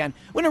round again.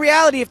 When in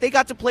reality, if they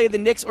got to play the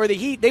Knicks or the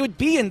Heat, they would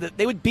be in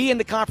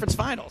the conference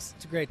finals.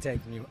 It's a great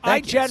take from you.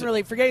 Thank you.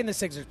 Generally, forgetting the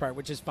Sixers part,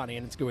 which is funny,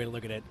 and it's a good way to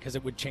look at it because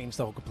it would change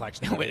the whole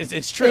complexion.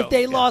 It's true. If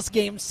they lost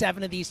Game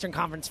 7 of the Eastern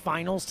Conference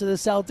Finals to the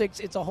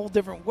Celtics, it's a whole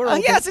different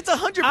world. Yes, it's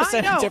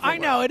 100% different. I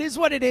know. It is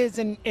what it is,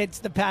 and it's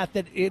the path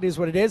that it is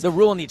what it is. The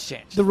rule needs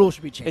change. The rule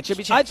should be changed. It should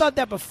be changed. I thought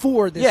that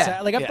before this.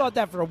 Yeah, I've thought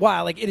that for a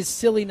while. Like, it is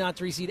silly not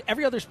to reseed.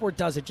 Every other sport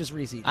does it, just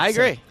reseed. I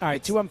agree. All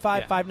right,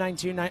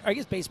 215-592-9. I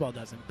guess baseball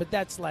doesn't, but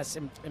that's less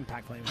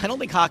impactful. I don't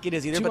think hockey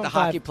does either, but the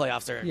hockey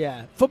playoffs are.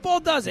 Yeah,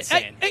 football does it.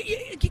 Insane.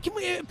 Can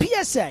we,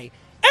 PSA.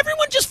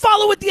 Everyone just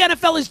follow what the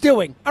NFL is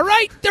doing, all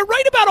right? They're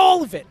right about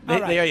all of it.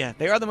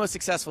 They are the most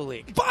successful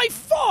league. By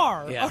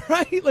far. Yeah. All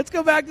right, let's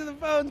go back to the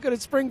phones, go to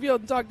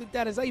Springfield and talk to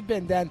Dennis. How you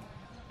been, Dan?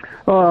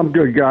 Oh, I'm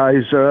good,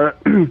 guys.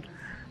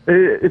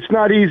 It's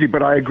not easy,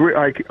 but I agree.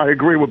 I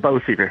agree with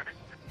both of you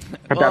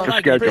about the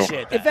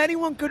schedule. If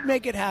anyone could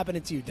make it happen,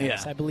 it's you,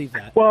 Dennis. I believe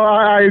that. Well,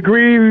 I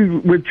agree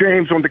with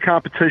James on the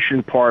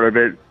competition part of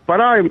it,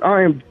 but I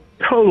am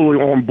totally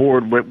on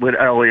board with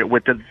Elliot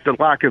with the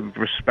lack of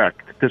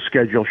respect the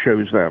schedule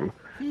shows them.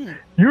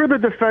 You're the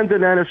defending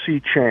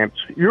NFC champs.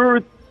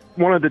 You're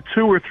one of the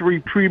 2 or 3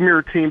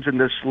 premier teams in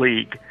this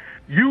league.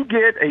 You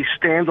get a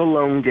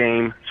standalone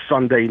game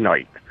Sunday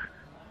night.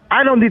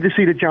 I don't need to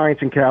see the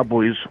Giants and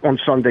Cowboys on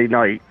Sunday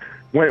night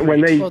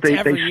when they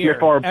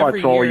sniff our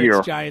butts all year.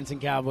 It's Giants and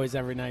Cowboys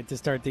every night to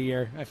start the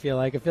year. I feel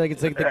like it's like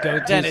the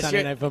go-to Dennis,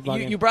 Sunday night football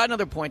game. You brought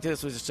another point to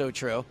this, which is so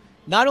true.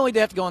 Not only do they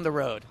have to go on the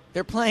road,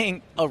 they're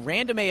playing a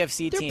random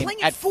AFC team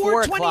at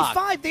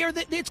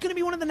 4:25. It's going to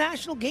be one of the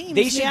national games in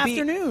the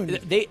afternoon.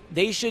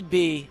 They should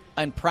be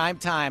on prime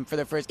time for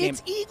their first game.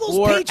 It's Eagles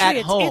or Patriots.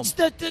 at home. It's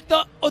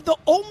the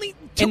only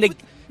two.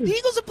 The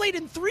Eagles have played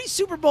in 3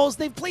 Super Bowls.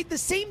 They've played the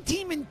same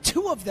team in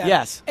 2 of them.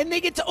 Yes. And they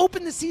get to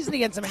open the season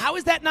against them. How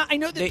is that not? I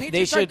know the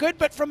Patriots are good,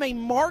 but from a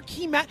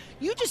marquee match.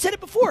 You just said it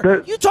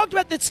before. You talked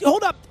about this.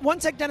 Hold up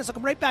one sec, Dennis. I'll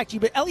come right back to you.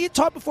 But Elliot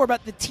talked before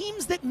about the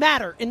teams that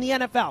matter in the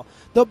NFL.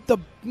 The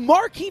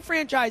marquee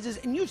franchises,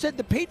 and you said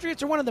the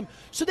Patriots are one of them.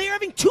 So they are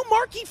having 2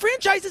 marquee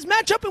franchises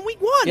match up in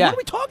week 1. Yeah. What are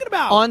we talking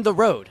about? On the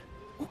road.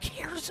 Who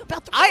cares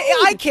about the road?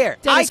 I care.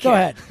 Dennis, go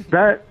ahead.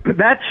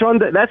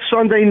 That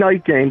Sunday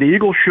night game, the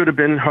Eagles should have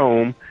been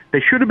home. They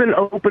should have been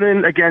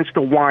opening against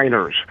the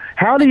Whiners.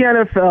 How the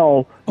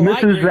NFL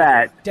misses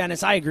that.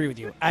 Dennis, I agree with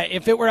you.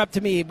 If it were up to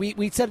me,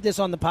 we said this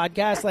on the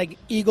podcast, like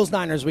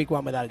Eagles-Niners week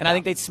 1 without a doubt. And I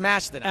think they'd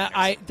smash the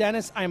Niners.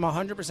 Dennis, I'm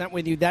 100%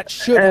 with you. That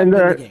should have been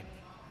the game.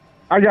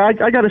 I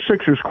got a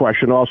Sixers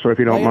question also, if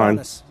you don't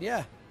mind.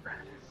 Yeah.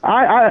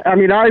 I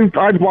mean,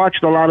 I've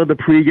watched a lot of the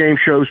pregame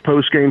shows,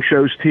 postgame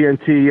shows,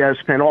 TNT,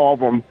 ESPN, all of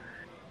them.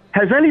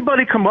 Has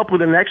anybody come up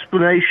with an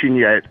explanation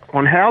yet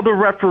on how the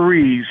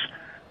referees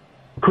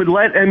could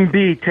let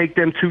Embiid take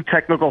them 2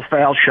 technical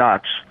foul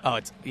shots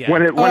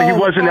when he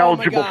wasn't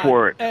eligible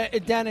for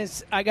it?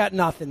 Dennis, I got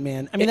nothing,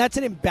 man. I mean, that's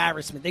an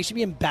embarrassment. They should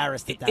be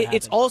embarrassed that happened.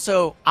 It's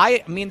also,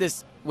 I mean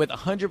this with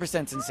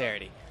 100%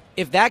 sincerity.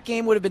 If that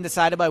game would have been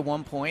decided by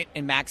 1 point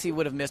and Maxey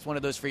would have missed one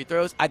of those free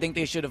throws, I think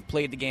they should have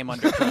played the game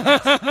under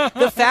protest.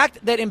 The fact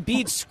that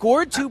Embiid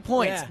scored 2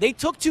 points, they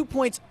took 2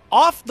 points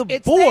off the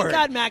board. Thank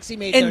God Maxey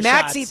made those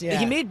shots.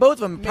 He made both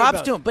of them.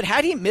 Props to him. But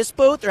had he missed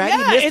both or had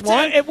he missed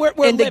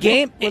one in the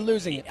game, we're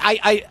losing it.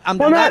 I'm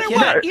no not matter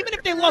kidding. what, even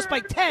if they lost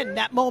by 10,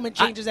 that moment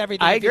changes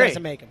everything. I if agree. He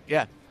doesn't make them.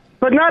 Yeah.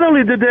 But not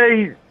only did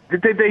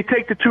they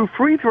take the 2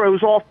 free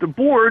throws off the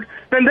board,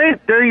 then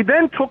they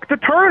then took the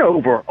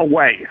turnover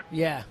away.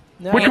 Yeah.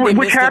 No.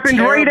 Which happened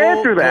right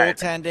after that.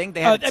 Goaltending. They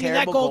had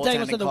that goaltending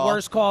was one of the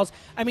worst calls.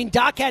 I mean,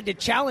 Doc had to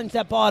challenge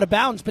that ball out of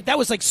bounds, but that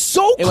was like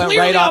so clearly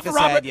right off his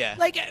Robert, head, yeah.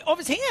 like off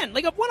his hand,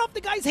 like it went off the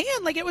guy's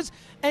hand, like it was.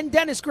 And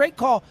Dennis, great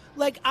call.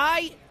 Like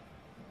I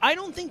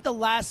don't think the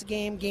last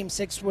game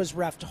 6, was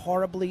reffed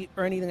horribly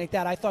or anything like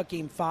that. I thought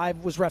Game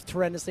 5 was reffed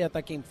horrendously. I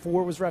thought Game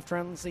 4 was reffed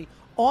horrendously.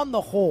 On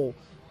the whole,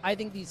 I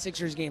think these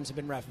Sixers games have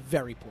been reffed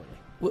very poorly.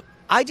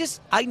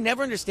 I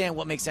never understand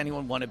what makes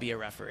anyone want to be a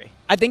referee.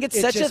 I think it's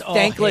such a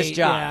thankless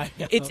job.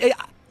 Yeah.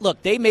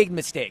 Look, they made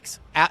mistakes,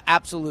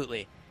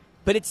 absolutely,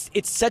 but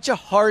it's such a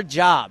hard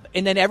job.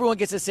 And then everyone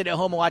gets to sit at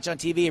home and watch on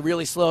TV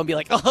really slow and be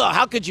like, "Oh,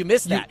 how could you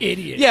miss that, you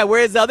idiot?" Yeah.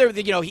 Whereas the other,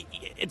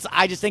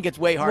 I just think it's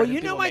way harder. Well, you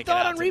know my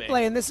thought on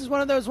replay, and this is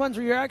one of those ones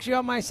where you're actually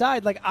on my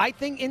side. Like, I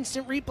think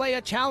instant replay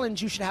a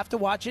challenge. You should have to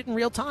watch it in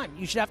real time.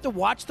 You should have to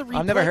watch the replay.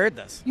 I've never heard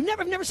this.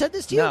 I've never said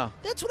this to you. No.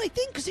 That's what I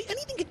think, because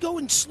anything could go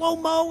in slow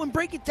mo and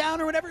break it down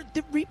or whatever.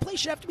 The replay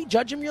should have to be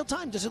judged in real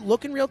time. Does it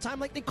look in real time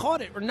like they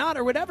caught it or not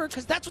or whatever?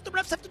 Because that's what the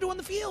refs have to do on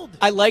the field.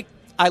 I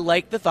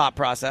like the thought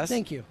process.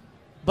 Thank you.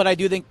 But I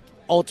do think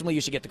ultimately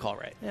you should get the call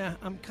right. Yeah,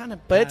 I'm kind of.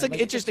 But it's an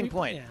interesting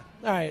point. Yeah.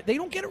 All right, they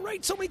don't get it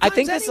right so many times. I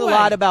think that's anyway. a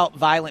lot about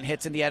violent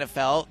hits in the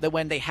NFL, that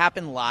when they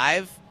happen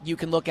live, you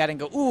can look at it and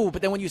go, ooh,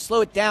 but then when you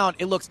slow it down,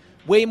 it looks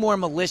way more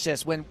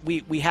malicious when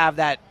we have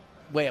that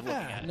way of looking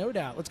at it. No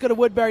doubt. Let's go to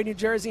Woodbury, New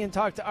Jersey, and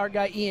talk to our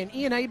guy, Ian.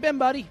 Ian, how you been,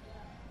 buddy?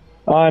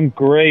 I'm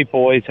great,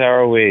 boys. How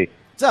are we?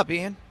 What's up,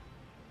 Ian?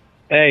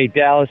 Hey,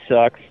 Dallas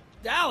sucks.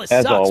 Dallas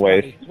as sucks,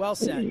 always. buddy. Well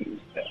said.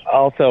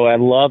 Also, I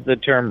love the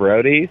term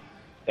roadies.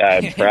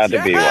 I'm proud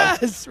to be one.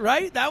 Yes,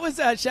 right? That was,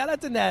 shout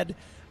out to Ned.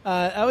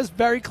 That was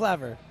very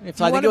clever.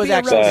 So I think it was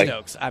actually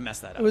Stokes. I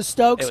messed that up. It was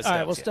Stokes? All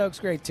right, well, Stokes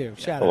great, too.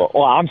 Shout out.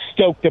 Well, I'm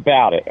stoked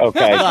about it,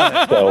 okay?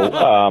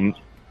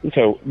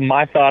 So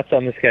my thoughts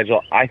on the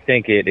schedule, I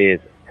think it is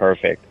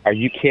perfect. Are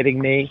you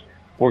kidding me?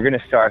 We're going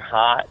to start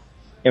hot,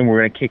 and we're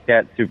going to kick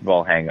that Super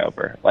Bowl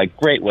hangover. Like,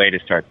 great way to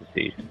start the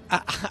season.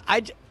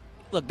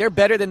 Look, they're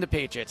better than the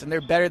Patriots, and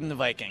they're better than the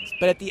Vikings.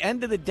 But at the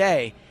end of the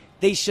day,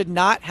 they should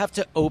not have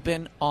to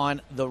open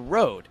on the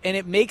road. And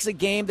it makes a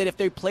game that if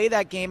they play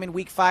that game in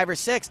week 5 or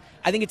 6,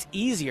 I think it's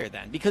easier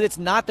then because it's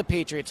not the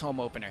Patriots home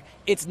opener.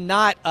 It's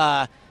not,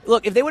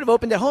 look, if they would have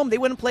opened at home, they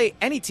wouldn't play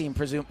any team,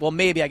 well,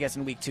 maybe I guess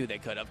in week 2 they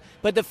could have.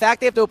 But the fact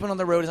they have to open on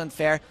the road is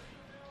unfair.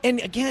 And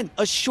again,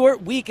 a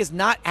short week is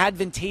not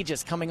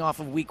advantageous coming off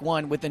of week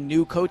 1 with a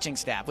new coaching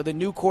staff, with a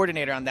new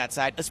coordinator on that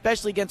side,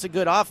 especially against a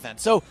good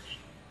offense. So,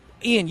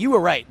 Ian, you were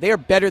right. They are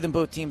better than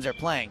both teams are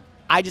playing.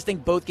 I just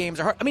think both games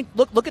are hard. I mean,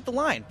 look at the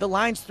line. The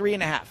line's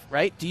 3.5,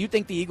 right? Do you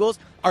think the Eagles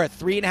are 3.5 points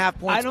better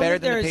than the Patriots? I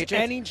don't think there's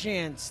any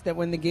chance that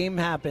when the game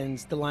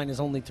happens, the line is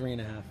only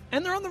 3.5.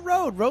 And they're on the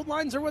road. Road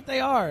lines are what they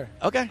are.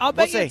 Okay, I'll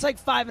bet you it's like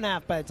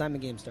 5.5 by the time the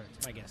game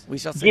starts, I guess. We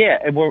shall see. Yeah,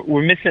 and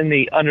we're missing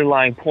the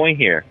underlying point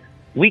here.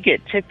 We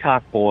get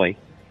TikTok boy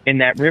in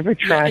that River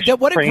Trash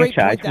what a franchise great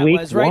point that week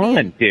was, right, 1,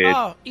 Ian? dude.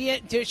 Oh,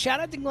 Ian, dude,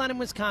 shout out to Glenn in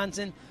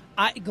Wisconsin.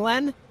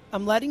 Glenn,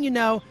 I'm letting you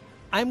know,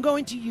 I'm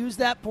going to use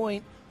that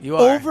point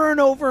over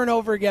and over and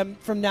over again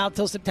from now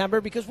till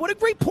September because what a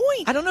great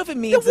point. I don't know if it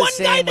means the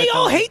same. The one guy they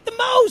all hate the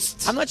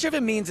most. I'm not sure if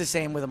it means the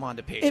same with him on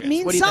the Patriots. It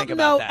means what do you something, think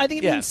about that? I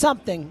think it means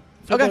something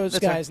for those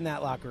guys in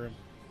that locker room.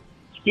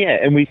 Yeah,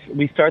 and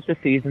we start the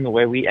season the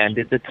way we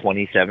ended the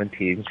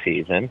 2017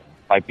 season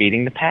by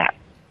beating the Pats.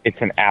 It's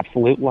an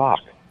absolute lock.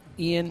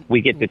 Ian,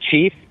 we get the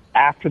Chiefs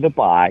after the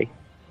bye.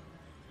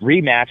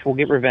 Rematch, we'll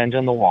get revenge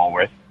on the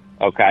Walrus,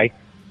 okay?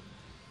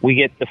 We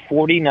get the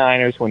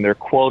 49ers when they're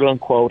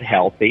quote-unquote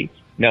healthy.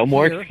 No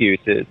more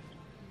excuses.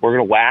 We're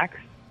going to wax.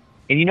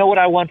 And you know what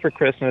I want for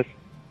Christmas?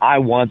 I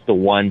want the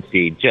 1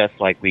 seed, just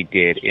like we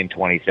did in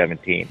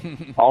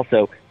 2017.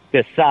 Also,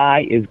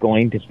 Desai is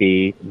going to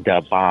be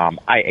the bomb.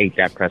 I ate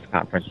that press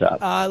conference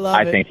up. I love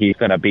it. I think he's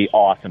going to be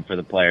awesome for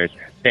the players.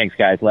 Thanks,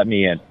 guys. Let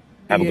me in.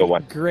 Have a good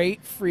one.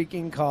 Great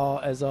freaking call,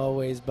 as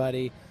always,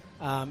 buddy.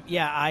 I'm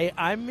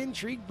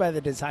intrigued by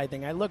the Desai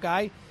thing.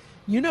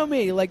 You know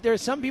me, like there are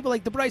some people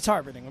like the Bryce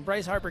Harper thing. When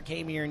Bryce Harper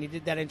came here and he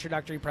did that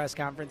introductory press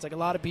conference, like a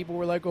lot of people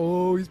were like,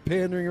 oh, he's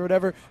pandering or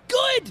whatever.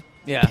 Good.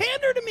 Yeah.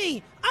 Pander to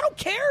me. I don't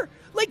care.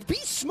 Like, be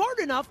smart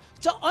enough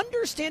to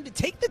understand, to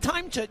take the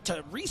time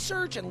to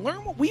research and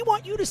learn what we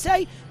want you to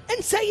say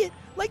and say it.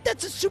 Like,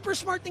 that's a super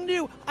smart thing to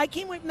do. I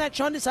came away from that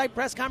Sean Desai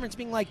press conference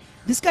being like,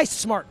 this guy's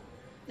smart.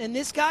 And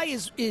this guy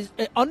is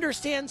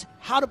understands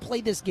how to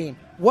play this game,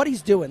 what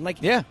he's doing. Like,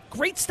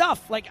 great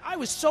stuff. Like, I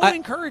was so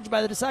encouraged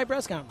by the Desai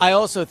press conference. I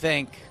also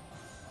think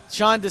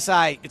Sean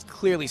Desai is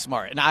clearly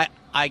smart, and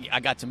I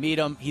got to meet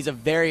him. He's a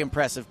very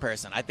impressive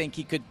person. I think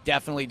he could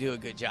definitely do a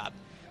good job.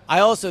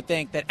 I also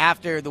think that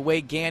after the way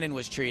Gannon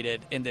was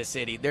treated in this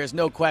city, there's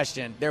no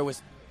question there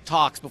was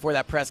talks before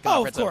that press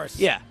conference. Oh, of course.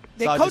 Yeah.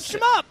 They So coached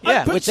him up.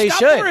 Yeah, which they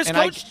should. And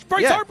coached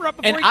Bryce Harper up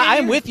before and he came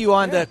I'm here. with you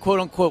on the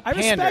quote-unquote I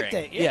pandering. respect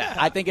it, yeah.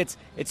 I think it's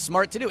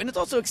smart to do. And it's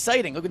also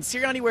exciting. Look, when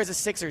Sirianni wears a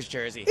Sixers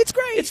jersey. It's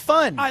great. It's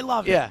fun. I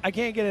love it. I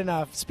can't get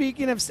enough.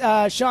 Speaking of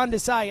Sean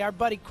Desai, our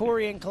buddy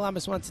Corey in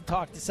Columbus wants to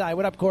talk Desai.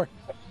 What up, Corey?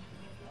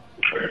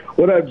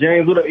 What up,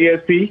 James? What up,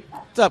 ESP?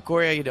 What's up,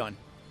 Corey? How you doing?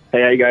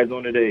 Hey, how you guys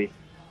doing today?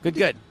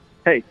 Good.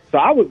 Hey,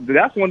 so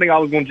that's one thing I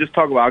was going to just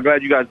talk about. I'm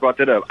glad you guys brought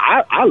that up.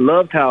 I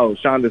loved how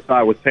Sean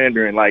Desai was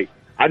pandering. Like,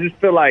 I just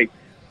feel like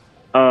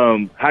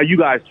how you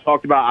guys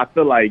talked about, I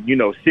feel like,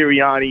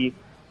 Sirianni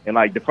and,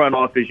 like, the front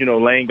office,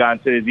 Lane got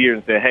into his ear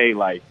and said, hey,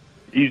 like,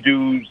 these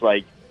dudes,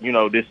 like,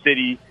 this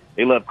city,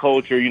 they love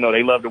culture,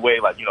 they love the way,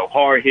 like,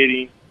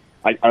 hard-hitting.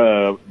 Like,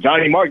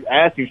 Johnny Mark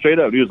asked him straight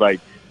up. He was like,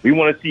 we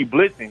want to see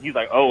blitzing. He's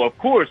like, oh, of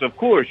course,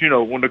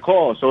 when the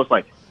call. So it's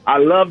like, I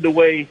love the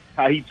way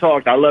how he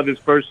talked. I love his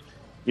first,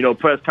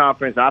 press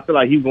conference. I feel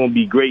like he's going to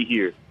be great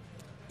here.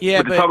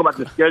 Yeah, but to talk about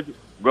the schedule.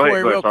 Go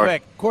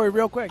ahead, Corey,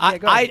 real quick. Yeah,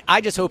 go ahead.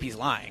 I just hope he's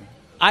lying.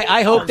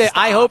 I hope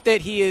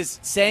that he is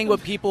saying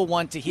what people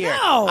want to hear.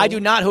 No. I do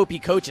not hope he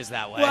coaches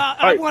that way. Well,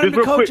 I want him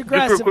to coach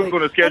aggressively. Just real quick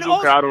on the schedule,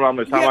 because I don't know how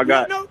much time I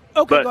got.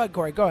 Okay, go ahead,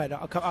 Corey. Go ahead.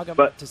 I'll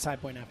get to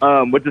side point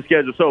after. With the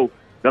schedule, so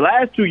the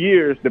last 2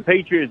 years, the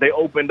Patriots, they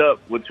opened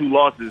up with 2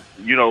 losses,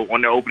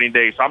 on their opening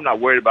day. So I'm not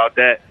worried about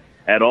that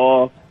at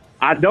all.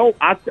 I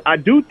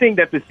do think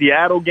that the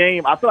Seattle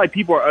game, I feel like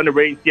people are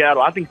underrating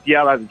Seattle. I think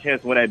Seattle has a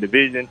chance to win that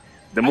division.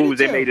 The moves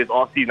they made this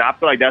offseason, I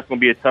feel like that's going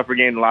to be a tougher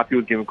game than a lot of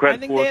people give them credit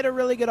for. I think they had a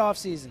really good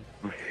offseason.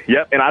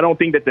 Yep, and I don't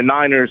think that the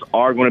Niners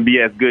are going to be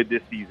as good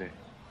this season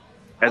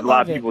as a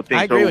lot of people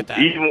think. I agree with that.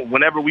 Even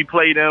whenever we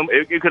play them,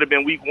 it could have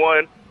been week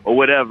 1 or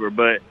whatever.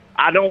 But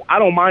I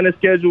don't mind the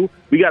schedule.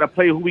 We got to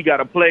play who we got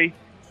to play.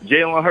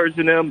 Jalen Hurts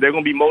and them, they're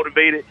going to be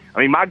motivated.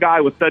 I mean, my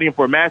guy was studying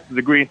for a master's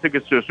degree and took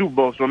us to a Super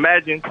Bowl. So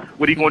imagine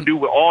what he's going to do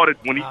with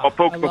when he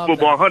focused on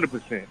football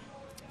 100%.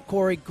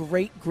 Corey,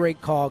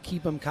 great call.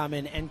 Keep him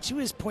coming. And to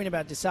his point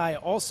about Desai,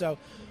 also,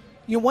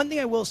 one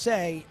thing I will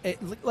say,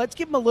 let's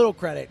give him a little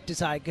credit,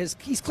 Desai, because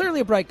he's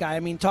clearly a bright guy.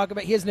 I mean,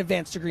 he has an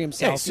advanced degree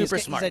himself. Yeah, super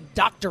smart. He's a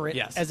doctorate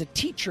as a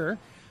teacher.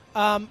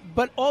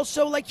 But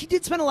also, like, he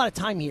did spend a lot of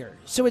time here.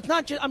 So it's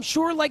not just, I'm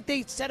sure, like,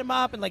 they set him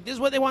up and, like, this is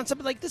what they want.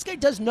 Something like, this guy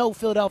does know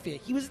Philadelphia.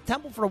 He was at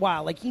Temple for a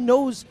while. Like, he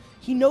knows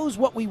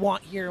what we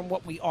want here and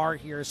what we are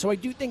here. So I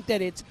do think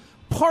that it's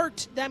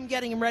part them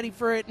getting him ready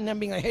for it and them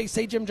being like, hey,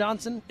 say Jim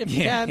Johnson if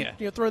you can. Yeah.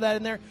 You know, throw that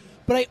in there.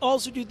 But I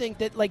also do think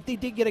that like they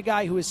did get a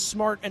guy who is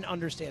smart and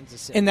understands the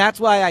system. And that's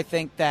why I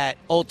think that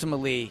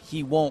ultimately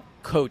he won't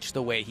coach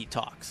the way he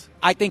talks.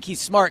 I think he's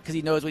smart because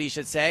he knows what he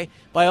should say,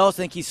 but I also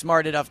think he's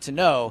smart enough to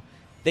know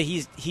that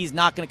he's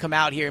not going to come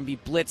out here and be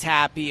blitz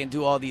happy and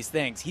do all these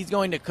things. He's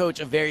going to coach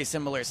a very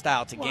similar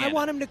style to Gannon. I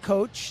want him to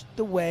coach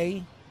the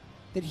way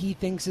that he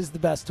thinks is the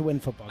best to win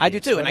football games. I do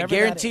too, and I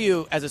guarantee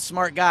you, as a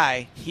smart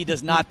guy, he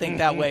does not think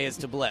that way is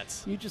to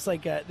blitz. You just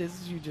like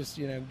this is you just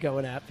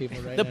going at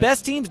people right The now.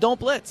 best teams don't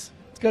blitz.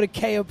 Let's go to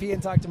KOP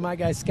and talk to my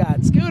guy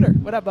Scott. Scooter,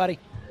 what up, buddy?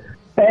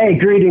 Hey,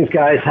 greetings,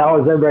 guys.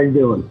 How is everybody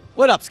doing?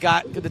 What up,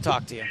 Scott? Good to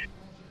talk to you.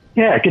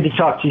 Yeah, good to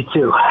talk to you,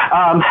 too.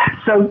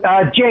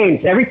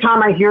 James, every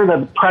time I hear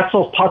the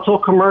Pretzel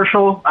Putzel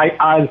commercial,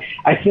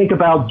 I think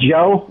about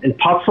Joe and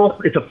Putzel.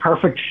 It's a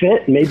perfect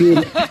fit. Maybe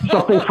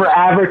something for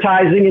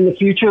advertising in the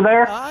future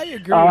there. I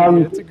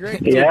agree. It's a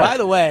great Yeah. By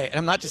the way, and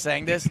I'm not just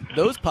saying this,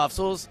 those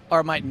Puffsels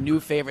are my new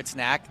favorite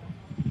snack.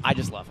 I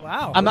just love them.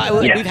 Wow.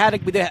 We've had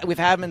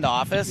them in the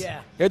office.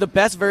 Yeah. They're the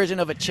best version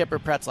of a chip or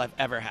pretzel I've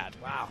ever had.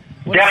 Wow.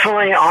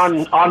 Definitely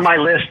on my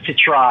list to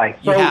try.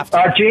 You have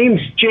to. James,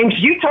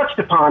 you touched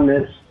upon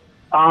this,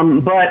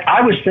 but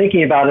I was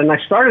thinking about it, and I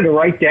started to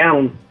write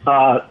down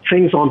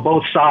things on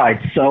both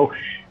sides. So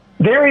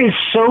there is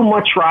so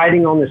much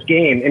riding on this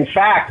game. In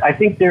fact, I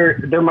think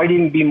there might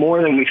even be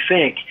more than we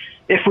think.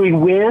 If we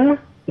win,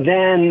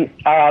 then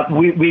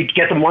we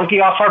get the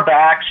monkey off our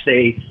backs.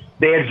 They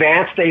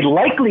advance. They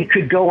likely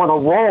could go on a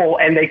roll,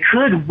 and they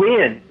could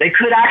win. They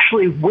could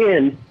actually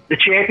win the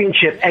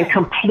championship and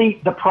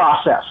complete the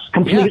process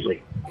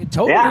completely. Yeah,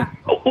 totally. Yeah.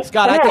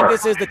 Scott, I think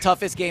this is the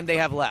toughest game they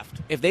have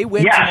left. If they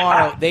win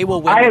tomorrow, they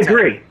will win. I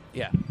agree.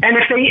 Yeah. And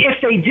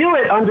if they do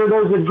it under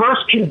those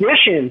adverse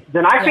conditions,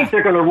 then I think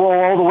they're going to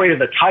roll all the way to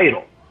the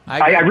title.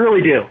 I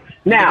really do.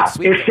 Now,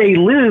 if they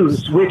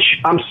lose,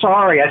 which I'm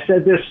sorry, I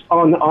said this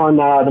on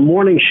the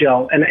morning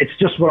show, and it's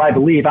just what I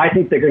believe. I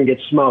think they're going to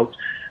get smoked.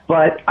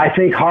 But I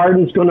think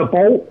Harden's going to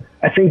bolt.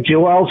 I think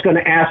Joel's going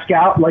to ask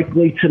out,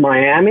 likely to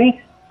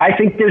Miami. I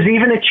think there's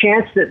even a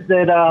chance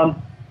that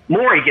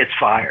Morey gets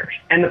fired,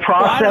 and the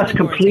process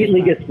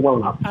completely gets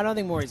blown up. I don't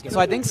think Morey's going to. So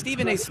I think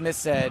Stephen A. Smith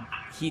said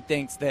he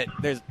thinks that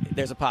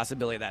there's a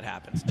possibility that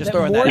happens. Just that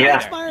throwing Morey that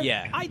gets out there. fired?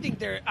 Yeah. I think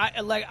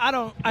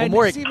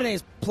Stephen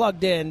A's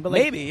plugged in, but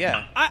maybe,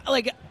 yeah.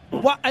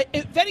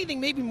 If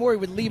anything, maybe Morey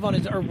would leave on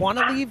his or want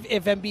to leave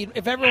if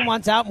everyone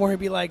wants out. Morey would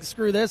be like,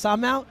 "Screw this,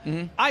 I'm out."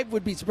 Mm-hmm. I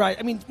would be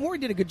surprised. I mean, Morey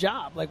did a good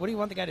job. Like, what do you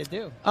want the guy to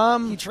do?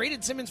 He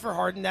traded Simmons for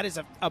Harden. That is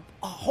a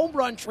home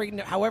run trade.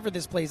 However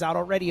this plays out,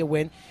 already a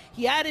win.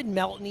 He added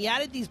Melton. He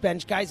added these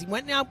bench guys. He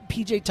went now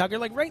PJ Tucker.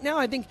 Like right now,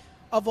 I think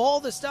of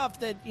all the stuff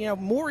that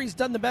Morey's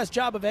done the best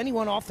job of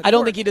anyone off the court. I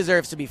don't think he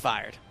deserves to be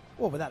fired.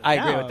 Well, without a I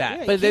doubt. agree with that.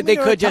 Yeah, but they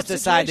could just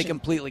decide to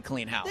completely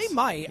clean house. They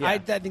might. Yeah. I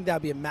think that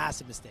would be a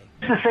massive mistake.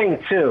 That's the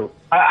thing, too.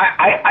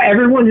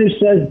 Everyone who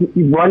says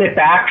run it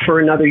back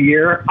for another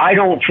year, I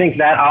don't think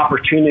that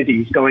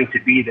opportunity is going to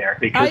be there.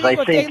 Because I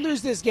think if they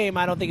lose this game,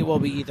 I don't think it will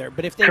be either.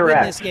 But if they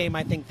win this game,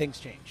 I think things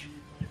change.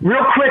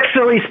 Real quick,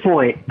 Philly's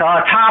point.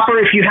 Topper,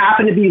 if you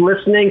happen to be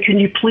listening, can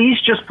you please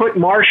just put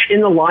Marsh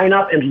in the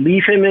lineup and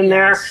leave him in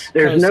there?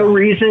 There's no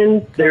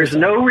reason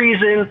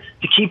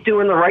to keep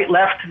doing the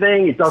right-left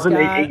thing. It doesn't.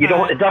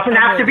 It doesn't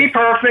have to be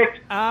perfect.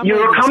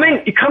 You're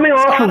coming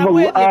off Scott, of I'm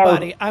with you,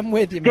 buddy. I'm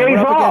with you. Man. Days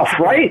off,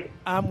 right?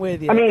 I'm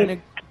with you. I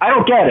mean, I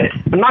don't get it.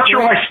 I'm not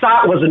sure why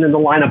Stott wasn't in the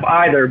lineup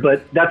either,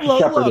 but that's a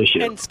separate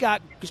issue. And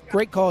Scott,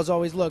 great call as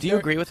always. Look, do you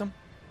agree with him?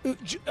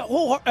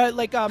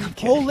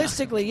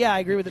 Holistically, yeah, I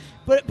agree with it.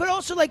 But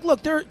also,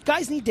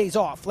 guys need days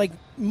off. Like,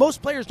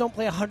 most players don't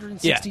play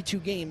 162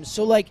 games.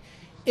 So,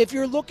 if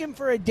you're looking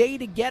for a day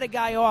to get a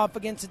guy off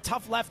against a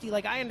tough lefty,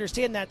 I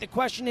understand that. The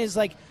question is,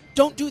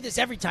 don't do this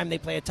every time they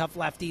play a tough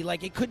lefty.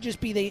 It could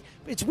just be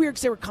it's weird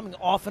because they were coming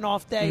off an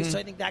off day, so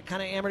I think that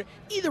kind of hammered it.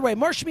 Either way,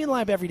 Marsh should be in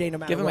line every day no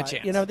matter what.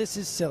 Give him a chance. This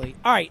is silly.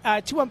 All right,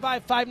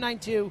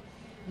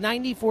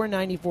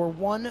 215-592-9494.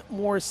 One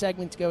more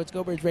segment to go. It's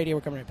Go Birds Radio.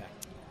 We're coming right back.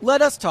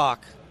 Let us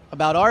talk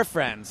about our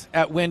friends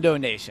at Window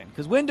Nation.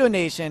 Because Window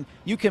Nation,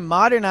 you can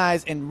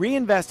modernize and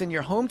reinvest in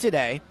your home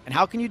today. And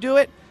how can you do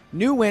it?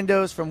 New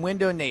windows from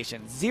Window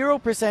Nation.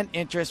 0%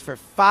 interest for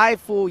 5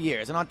 full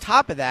years. And on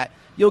top of that,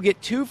 you'll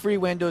get 2 free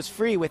windows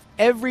free with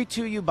every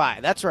 2 you buy.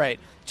 That's right.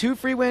 2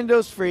 free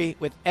windows free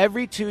with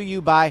every 2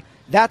 you buy.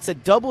 That's a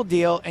double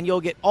deal, and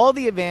you'll get all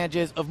the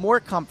advantages of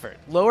more comfort,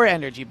 lower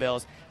energy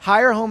bills,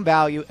 higher home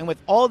value, and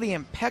with all the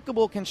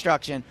impeccable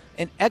construction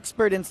and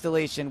expert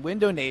installation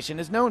Window Nation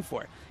is known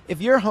for.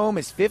 If your home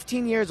is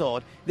 15 years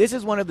old, this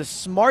is one of the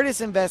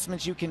smartest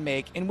investments you can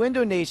make, and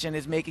Window Nation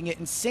is making it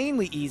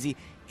insanely easy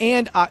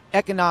and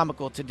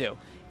economical to do.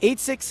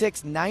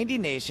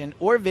 866-90-NATION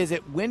or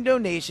visit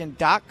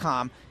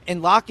windownation.com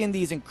and lock in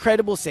these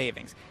incredible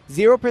savings.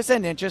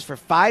 0% interest for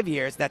 5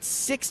 years. That's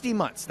 60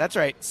 months. That's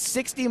right,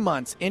 60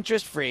 months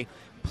interest-free,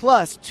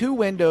 plus 2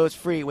 windows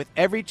free with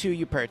every 2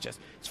 you purchase.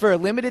 It's for a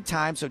limited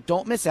time, so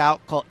don't miss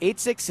out. Call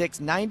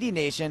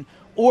 866-90-NATION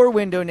or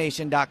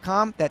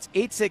windownation.com. That's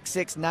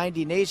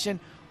 866-90-NATION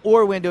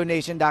or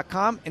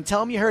windownation.com, and tell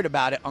them you heard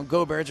about it on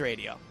Go Birds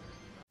Radio.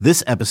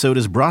 This episode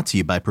is brought to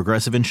you by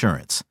Progressive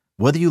Insurance.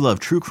 Whether you love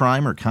true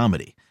crime or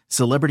comedy,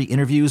 celebrity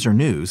interviews or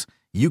news,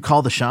 you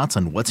call the shots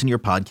on what's in your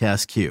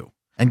podcast queue.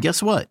 And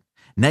guess what?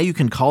 Now you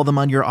can call them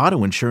on your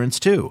auto insurance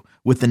too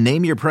with the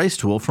Name Your Price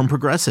tool from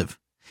Progressive.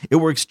 It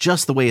works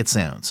just the way it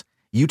sounds.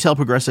 You tell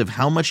Progressive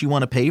how much you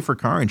want to pay for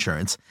car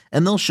insurance,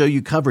 and they'll show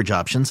you coverage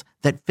options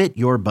that fit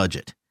your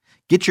budget.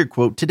 Get your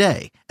quote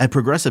today at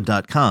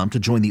Progressive.com to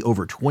join the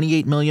over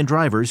 28 million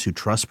drivers who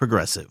trust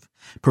Progressive.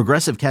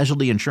 Progressive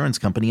Casualty Insurance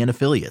Company and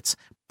Affiliates.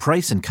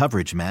 Price and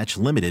coverage match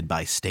limited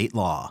by state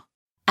law.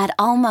 At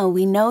Alma,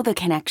 we know the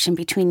connection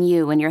between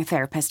you and your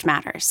therapist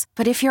matters.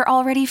 But if you're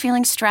already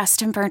feeling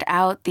stressed and burnt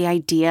out, the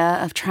idea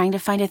of trying to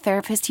find a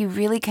therapist you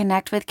really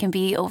connect with can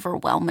be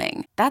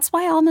overwhelming. That's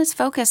why Alma's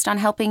focused on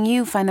helping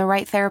you find the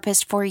right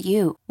therapist for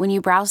you. When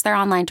you browse their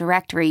online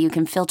directory, you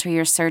can filter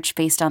your search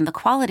based on the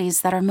qualities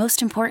that are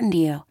most important to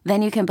you.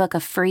 Then you can book a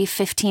free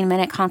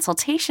 15-minute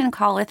consultation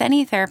call with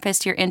any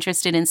therapist you're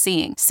interested in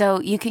seeing, so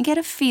you can get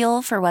a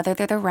feel for whether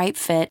they're the right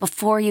fit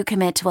before you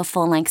commit to a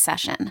full-length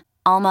session.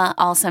 Alma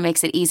also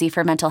makes it easy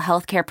for mental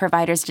health care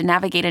providers to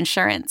navigate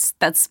insurance.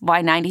 That's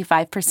why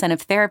 95%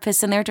 of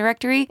therapists in their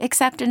directory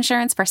accept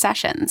insurance for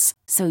sessions,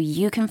 so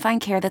you can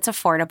find care that's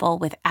affordable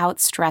without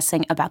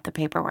stressing about the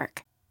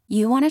paperwork.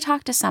 You want to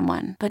talk to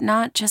someone, but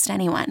not just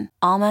anyone.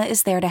 Alma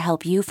is there to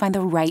help you find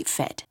the right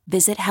fit.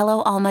 Visit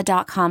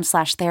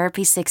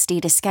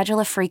helloalma.com/therapy60 to schedule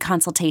a free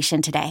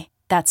consultation today.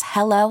 That's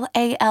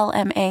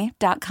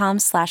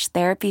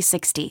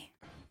helloalma.com/therapy60.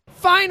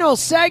 Final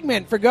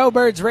segment for Go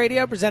Birds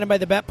Radio, presented by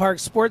the Bet Park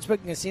Sportsbook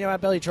and Casino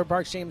at Belly Shore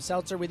Park. James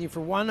Seltzer with you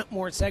for one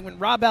more segment.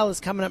 Rob Bell is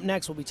coming up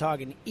next. We'll be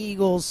talking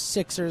Eagles,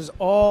 Sixers,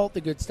 all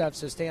the good stuff,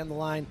 so stay on the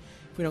line.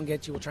 If we don't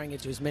get you, we'll try and get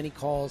to as many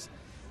calls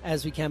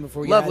as we can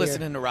before you Love get out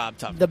listening here. to Rob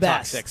talk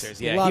Sixers.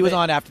 Yeah, Love he was it.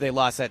 on after they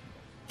lost that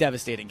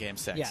devastating Game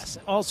 6. Yes.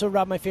 Also,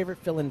 Rob, my favorite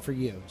fill-in for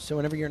you. So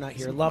whenever you're not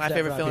here, love my that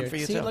favorite Rob fill-in here. for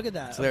you, See, too. look at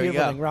that. So there you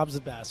Beautiful go. thing. Rob's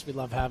the best. We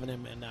love having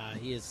him, and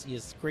he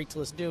is great to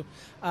listen to.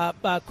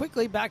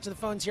 Quickly, back to the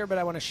phones here, but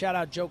I want to shout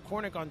out Joe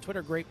Kornick on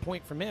Twitter. Great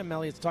point from him.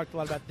 Elliot's talked a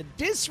lot about the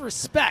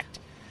disrespect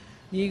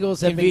the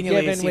Eagles have been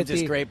Conveniently, given it with seems this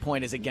the great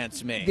point is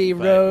against me. the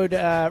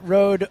but-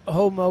 road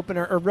home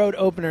opener or road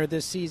opener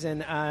this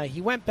season.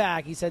 He went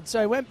back. He said, so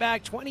I went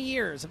back 20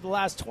 years. Of the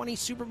last 20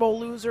 Super Bowl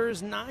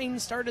losers, 9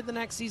 started the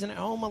next season at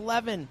home,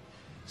 11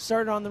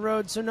 started on the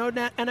road. So no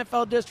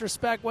NFL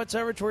disrespect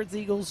whatsoever towards the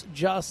Eagles,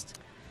 just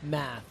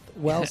math.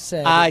 Well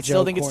said. I Joe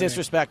still think it's Kornick.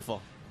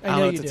 disrespectful. I I know don't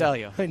know what you to do. tell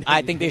you. I know I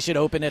you think do. they should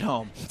open at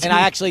home. And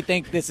I actually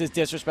think this is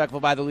disrespectful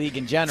by the league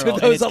in general. To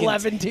And those it's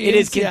 11 teams, It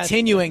is yes.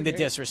 continuing the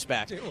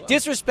disrespect.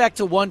 Disrespect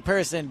to one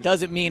person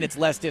doesn't mean it's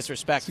less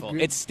disrespectful.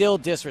 It's still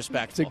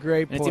disrespectful. It's a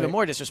great And it's point. even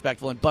more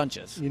disrespectful in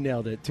bunches. You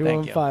nailed it.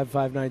 Thank you.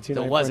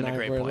 215-592-9494. It wasn't a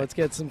great point. Let's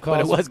get some calls.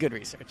 But it was good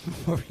research.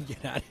 Before we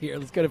get out of here,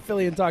 let's go to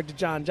Philly and talk to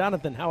John.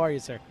 Jonathan, how are you,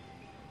 sir?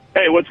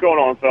 Hey, what's going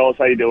on, fellas?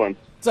 How you doing?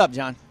 What's up,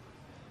 John?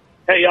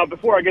 Hey,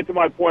 before I get to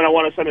my point, I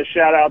want to send a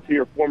shout-out to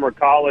your former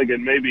colleague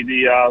and maybe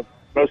the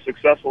most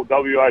successful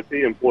WIP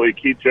employee,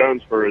 Keith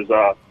Jones, for his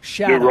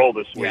Shout new out. role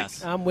this week.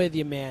 Yes, I'm with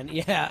you, man.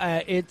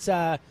 Yeah, it's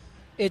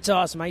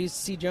awesome. I used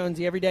to see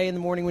Jonesy every day in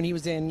the morning when he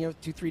was in,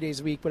 2-3 days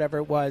a week, whatever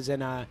it was,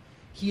 and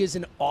he is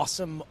an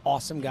awesome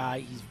guy.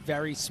 He's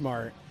very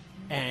smart,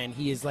 and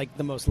he is like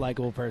the most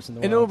likable person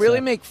in the And world. it'll really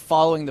so. make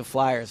following the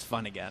Flyers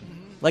fun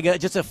again. Like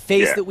just a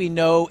face that we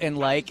know and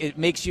like. It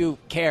makes you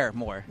care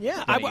more.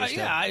 Yeah, than it used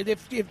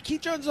to. If Keith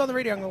Jones is on the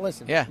radio, I'm going to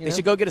listen. Yeah, you they know?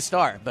 should go get a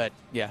star, but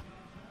yeah.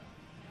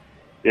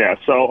 Yeah,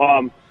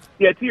 so,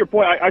 to your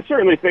point, I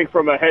certainly think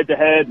from a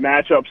head-to-head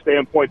matchup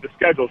standpoint, the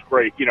schedule's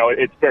great.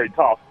 It's very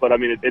tough, but, I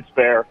mean, it's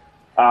fair.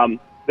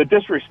 The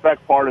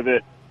disrespect part of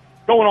it,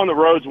 going on the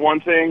road's one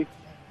thing.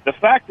 The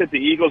fact that the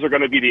Eagles are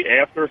going to be the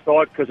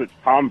afterthought because it's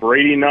Tom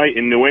Brady night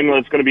in New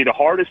England, it's going to be the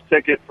hardest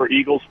ticket for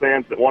Eagles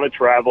fans that want to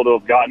travel to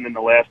have gotten in the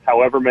last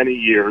however many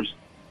years.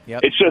 Yep.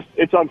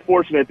 It's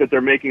unfortunate that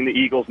they're making the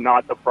Eagles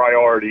not the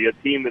priority, a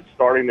team that's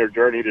starting their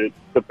journey to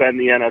defend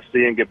the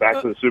NFC and get back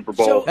to the Super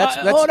Bowl. So, That's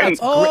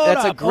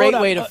a great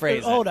way to phrase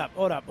it. Hold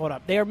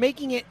up. They are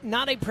making it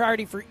not a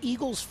priority for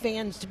Eagles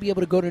fans to be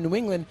able to go to New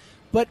England,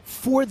 but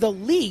for the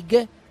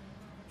league.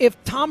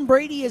 If Tom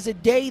Brady is a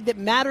day that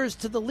matters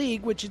to the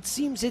league, which it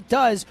seems it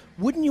does,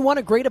 wouldn't you want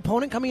a great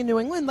opponent coming in New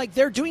England? Like,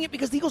 they're doing it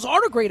because the Eagles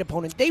are a great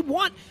opponent. They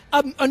want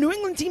a New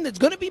England team that's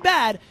going to be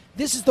bad.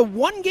 This is the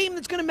one game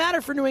that's going to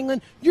matter for New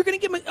England. You're going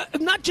to give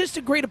them not just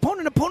a great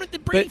opponent, an opponent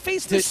that Brady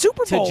faced in the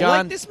Super Bowl.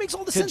 This makes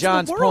all the sense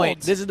John's in the world.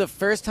 point, this is the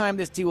first time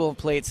this team will have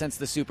played since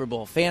the Super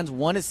Bowl. Fans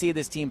want to see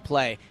this team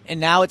play, and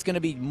now it's going to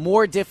be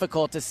more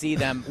difficult to see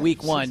them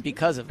week one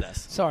because of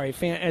this. Sorry,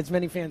 as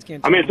many fans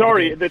can't. I mean, it's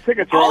already the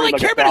tickets are All already I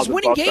care about is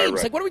winning $1,000 games.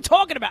 already. Like, what are we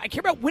talking about? I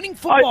care about winning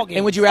football games.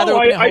 And would you rather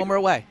open at home or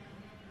away?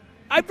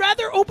 I'd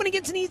rather open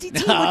against an easy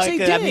team, No, which they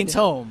did. that means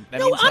home. That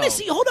no, means home.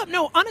 honestly, hold up.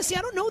 No, honestly,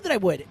 I don't know that I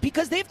would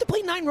because they have to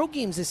play 9 road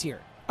games this year.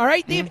 All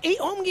right? They have 8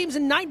 home games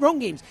and 9 road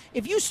games.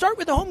 If you start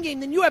with a home game,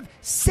 then you have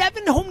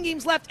 7 home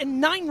games left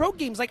and 9 road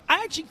games. Like,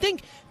 I actually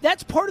think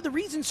that's part of the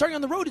reason starting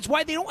on the road is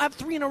why they don't have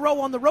 3 in a row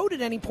on the road at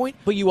any point.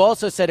 But you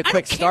also said a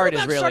quick start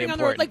is really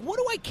important. Like, what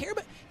do I care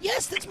about?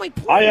 Yes, that's my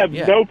point. I have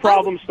no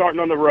problem starting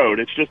on the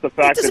road. It's just the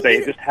fact that they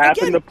just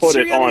happen to put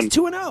it on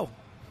 2-0.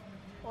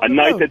 A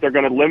night that they're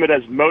going to limit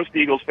as most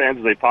Eagles fans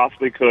as they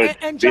possibly could,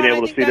 And John, being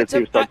able to see their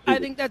team start. I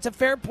think that's a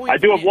fair point. I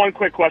do have one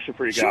quick question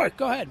for you guys. Sure,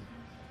 go ahead.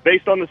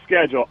 Based on the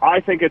schedule, I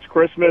think it's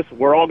Christmas.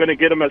 We're all going to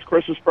get them as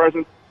Christmas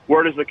presents.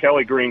 Where does the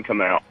Kelly Green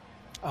come out?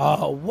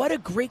 Oh, what a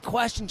great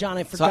question, John.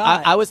 I So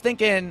forgot. I was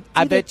thinking,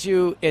 I bet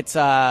you it's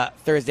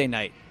Thursday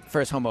night,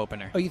 first home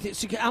opener. Oh,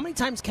 so how many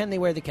times can they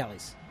wear the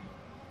Kellys?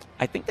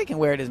 I think they can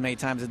wear it as many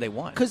times as they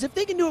want. Because if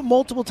they can do it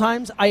multiple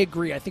times, I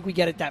agree. I think we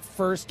get it that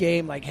first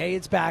game, like, hey,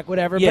 it's back,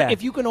 whatever. Yeah. But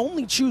if you can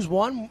only choose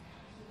one,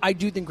 I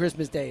do think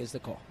Christmas Day is the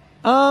call.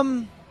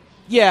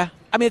 Yeah.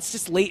 I mean, it's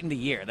just late in the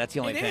year. That's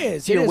the only thing. It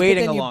is. So you're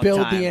waiting but then a long you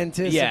build time. the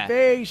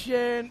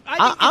anticipation. Yeah.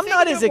 I think I'm if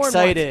not they as can do it more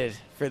than excited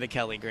for the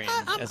Kelly Green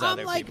as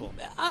other people.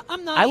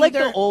 I'm not I like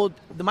either. the old.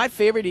 My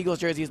favorite Eagles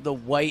jersey is the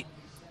white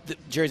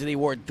jersey they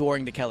wore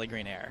during the Kelly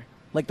Green era.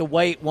 Like the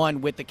white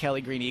one with the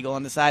Kelly Green eagle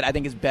on the side, I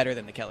think is better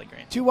than the Kelly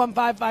Green.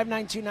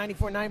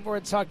 215-592-9494.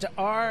 Let's talk to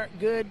our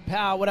good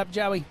pal. What up,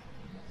 Joey?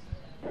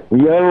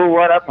 Yo,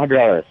 what up, my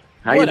brothers?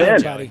 How you What up,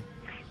 been? Joey?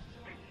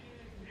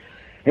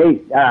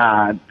 Hey,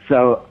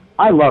 so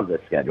I love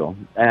this schedule,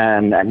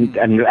 and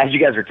as you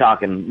guys are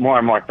talking, more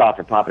and more thoughts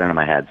are popping into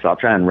my head. So I'll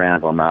try and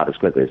ramble them out as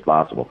quickly as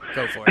possible.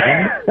 Go for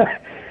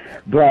it.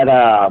 But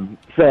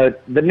so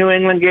the New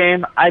England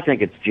game, I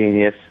think it's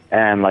genius,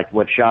 and like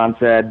what Sean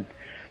said,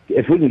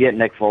 if we can get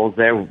Nick Foles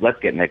there, let's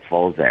get Nick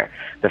Foles there.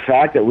 The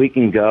fact that we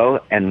can go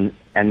and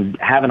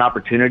have an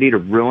opportunity to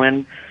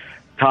ruin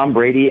Tom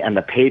Brady and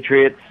the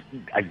Patriots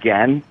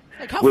again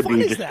would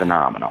be just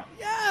phenomenal.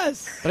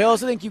 Yes. But I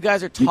also think you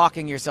guys are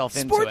talking yourself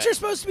into it. Sports are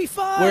supposed to be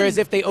fun. Whereas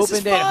if they This is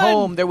opened it at fun.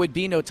 home, there would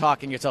be no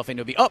talking yourself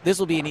into it. It'd be, this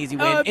will be an easy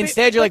win. but-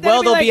 Instead, you're but like, then well,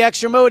 it'd be they'll be like-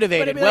 extra but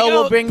motivated. it'd be Well, like,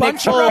 we'll bring Nick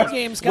bunch of road Foles.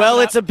 games coming Well,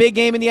 up. it's a big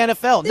game in the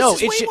NFL. This No,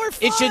 is way more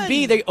it should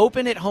be fun. they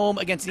open it home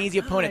against an easy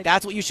opponent.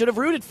 That's what you should have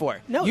rooted for.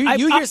 No, you I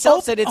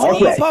yourself said it's an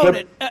easy.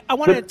 opponent. I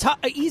wanted an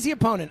easy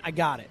opponent. I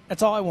got it.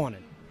 That's all I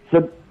wanted.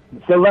 So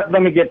let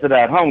me get to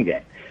that home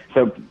game.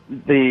 So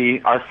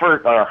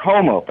our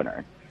home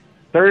opener,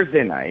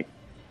 Thursday night,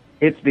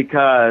 it's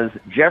because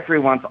Jeffrey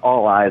wants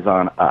all eyes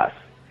on us.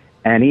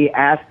 And he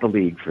asked the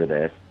league for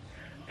this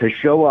to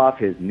show off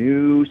his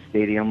new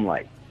stadium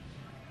light.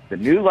 The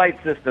new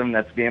light system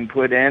that's being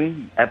put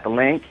in at the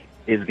link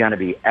is going to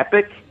be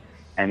epic,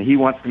 and he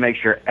wants to make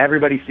sure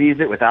everybody sees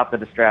it without the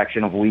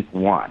distraction of week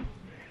 1.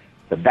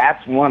 So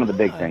that's one of the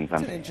big things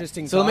I'm saying.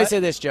 Interesting. So let me say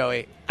this,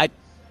 Joey.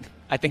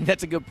 I think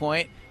that's a good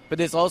point. But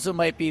this also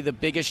might be the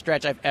biggest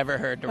stretch I've ever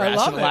heard to I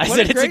love it. rationalize What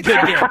that a it's a great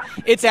good game.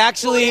 game. It's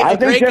actually I a think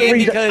great game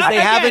Jeffrey- because they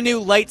have a Again- new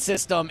light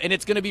system, and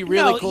it's going to be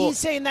really no, cool. he's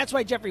saying that's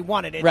why Jeffrey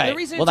wanted it. Right. The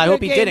reason Well, it's I a hope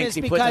good he game didn't, is 'cause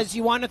he put because the-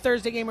 you want a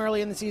Thursday game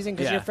early in the season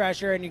because Yeah. you're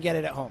fresher and you get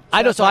it at home.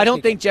 I know, so I don't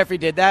think think Jeffrey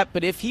did that,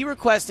 but if he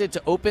requested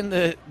to open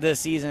the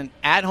season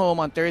at home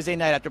on Thursday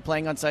night after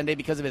playing on Sunday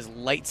because of his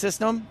light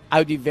system, I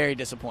would be very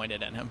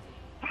disappointed in him.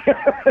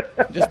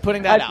 Just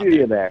putting that I out feel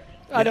you there.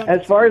 I don't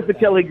As far as the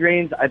Kelly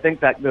Greens, I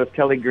think that those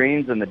Kelly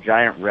Greens and the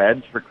giant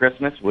reds for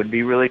Christmas would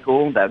be really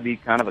cool. That'd be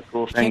kind of a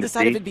cool I thing can't to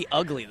decide see. if it'd be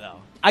ugly, though.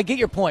 I get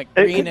your point.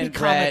 It Green could be and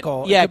red.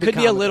 comical. Yeah, It it could could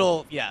be be a comical.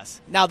 little, yes.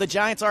 Now, the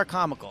Giants are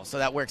comical, so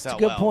that works out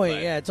Good well. point.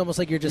 but- Yeah, it's almost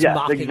like you're just Yes,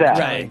 mocking exactly.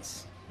 the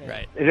Giants.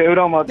 Right. It would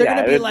almost, They're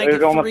gonna be it like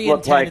would almost 3 and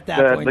look 10 like at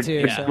that the, point, the,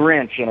 too, the so.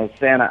 Grinch in his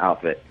Santa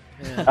outfit.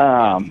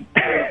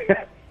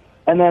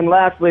 And then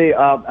lastly,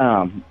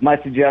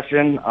 my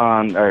suggestions,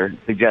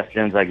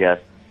 I guess,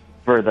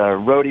 for the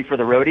roadie for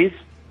the roadies.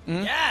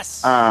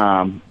 Yes.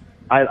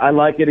 I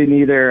like it in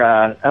either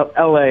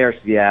L.A. or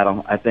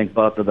Seattle. I think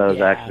both of those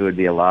actually would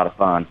be a lot of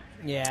fun.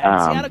 Yeah,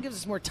 Um, Seattle gives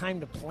us more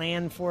time to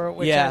plan for it,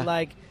 which Yeah. I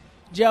like.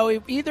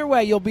 Joey, either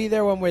way, you'll be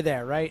there when we're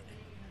there, right?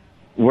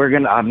 I'm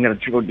gonna.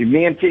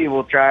 Me and T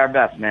will try our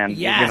best, man.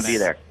 Yes. We're gonna be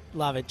there.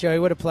 Love it. Joey,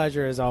 what a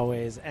pleasure as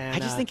always. And I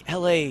just think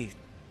L.A.,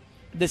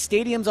 the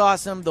stadium's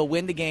awesome. They'll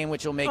win the game,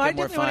 which will make I it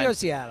more definitely want fun. to go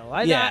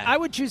Seattle. Yeah. I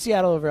would choose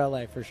Seattle over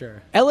LA for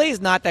sure. L.A.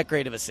 is not that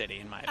great of a city,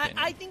 in my opinion.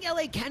 I think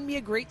LA can be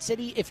a great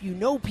city if you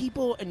know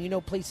people and you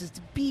know places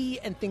to be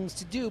and things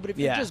to do. But if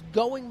Yeah. you're just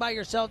going by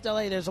yourself to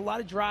LA, there's a lot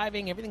of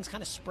driving. Everything's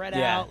kind of spread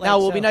Yeah. out. Now, it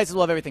will so- be nice as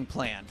we'll have everything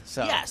planned.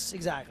 So Yes,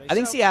 exactly. I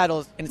think So, Seattle,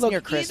 and it's look,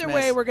 near Christmas. Either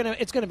way,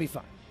 it's gonna be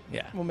fun.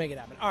 Yeah. We'll make it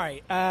happen. All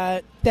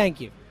right.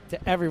 Thank you to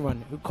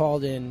everyone who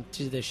called in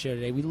to this show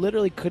today. We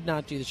literally could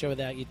not do the show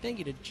without you. Thank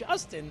you to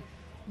Justin,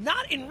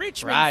 not in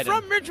Richmond, Right.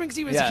 from Richmond, because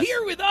he was Yes.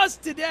 here with us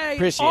today.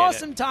 Appreciate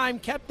awesome it. time.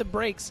 Kept the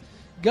breaks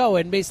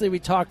going. Basically, we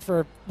talked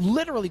for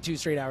literally 2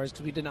 straight hours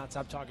because we did not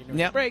stop talking during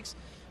Yep. the breaks.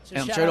 So And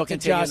I'm shout sure it'll out to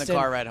continue in the Justin.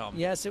 car ride home.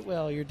 Yes, it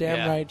will. You're damn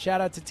Yeah. right.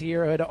 Shout out to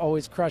Tahira Hood,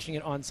 always crushing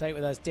it on site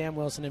with us. Dan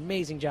Wilson,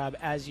 amazing job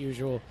as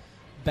usual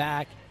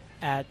back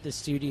at the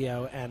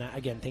studio. And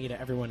again, thank you to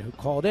everyone who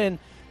called in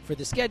for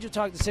the schedule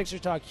talk, the Sixers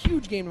talk.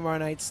 Huge game tomorrow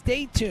night.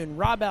 Stay tuned.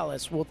 Rob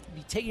Ellis will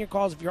be taking your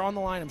calls if you're on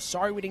the line. I'm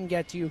sorry we didn't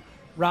get to you.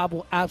 Rob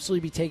will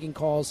absolutely be taking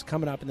calls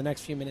coming up in the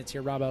next few minutes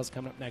here. Rob L's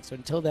coming up next. So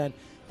until then,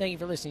 thank you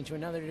for listening to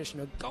another edition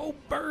of Go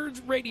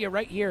Birds Radio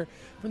right here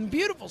from the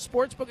beautiful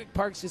Sportsbook at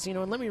Parks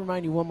Casino. And let me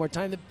remind you one more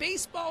time, the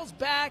baseball's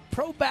back,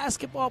 pro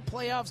basketball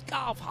playoffs,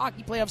 golf,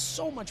 hockey playoffs,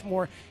 so much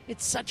more.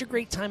 It's such a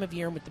great time of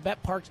year. And with the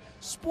Bet Parks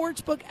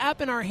Sportsbook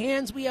app in our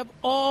hands, we have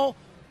all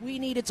we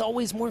need. It's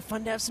always more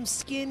fun to have some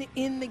skin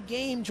in the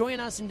game. Join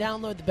us and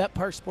download the Bet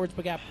Parks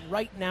Sportsbook app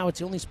right now. It's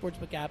the only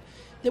sportsbook app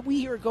that we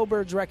here at Go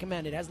Birds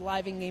recommend. It has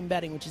live in-game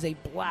betting, which is a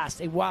blast,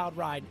 a wild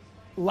ride.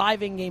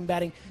 Live in-game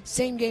betting,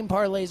 same-game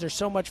parlays are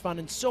so much fun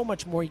and so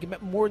much more. You can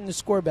bet more than the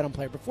score, bet on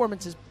player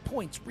performances,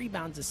 points,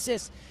 rebounds,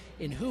 assists.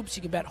 In hoops,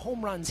 you can bet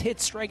home runs,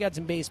 hits, strikeouts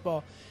in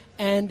baseball,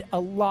 and a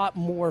lot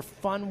more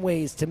fun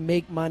ways to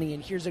make money.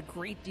 And here's a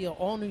great deal.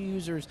 All new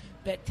users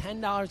bet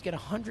 $10, get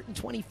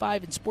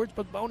 $125 in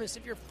sportsbook bonus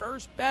if your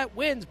first bet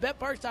wins.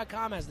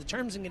 BetParks.com has the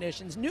terms and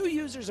conditions. New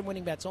users and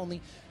winning bets only.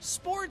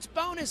 Sports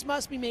bonus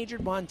must be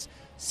majored once.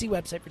 See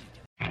website for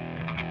details.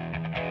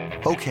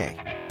 Okay,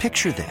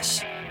 picture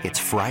this. It's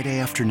Friday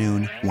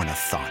afternoon when a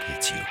thought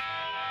hits you.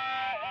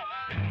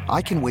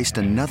 I can waste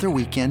another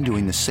weekend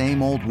doing the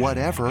same old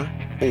whatever,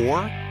 or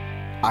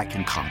I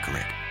can conquer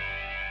it.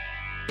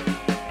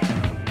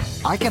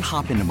 I can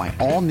hop into my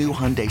all-new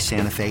Hyundai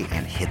Santa Fe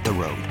and hit the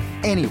road.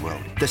 Any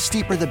road. The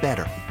steeper, the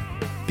better.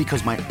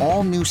 Because my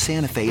all-new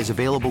Santa Fe is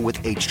available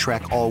with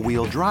H-Track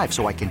all-wheel drive,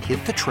 so I can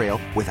hit the trail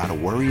without a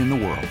worry in the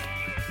world.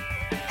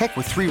 Heck,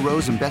 with 3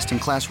 rows and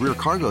best-in-class rear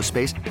cargo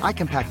space, I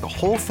can pack the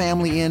whole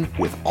family in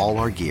with all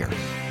our gear.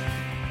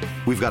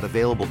 We've got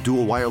available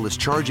dual wireless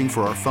charging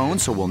for our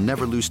phones, so we'll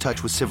never lose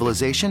touch with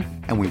civilization,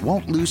 and we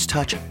won't lose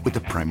touch with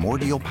the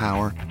primordial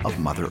power of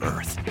Mother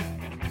Earth.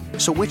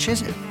 So which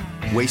is it?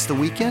 Waste the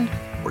weekend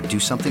or do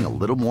something a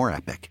little more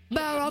epic?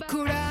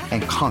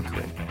 And conquer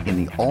it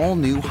in the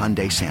all-new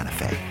Hyundai Santa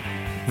Fe.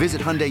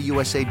 Visit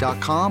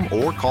HyundaiUSA.com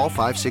or call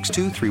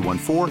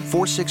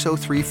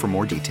 562-314-4603 for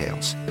more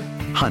details.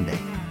 Hyundai,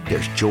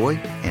 there's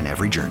joy in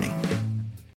every journey.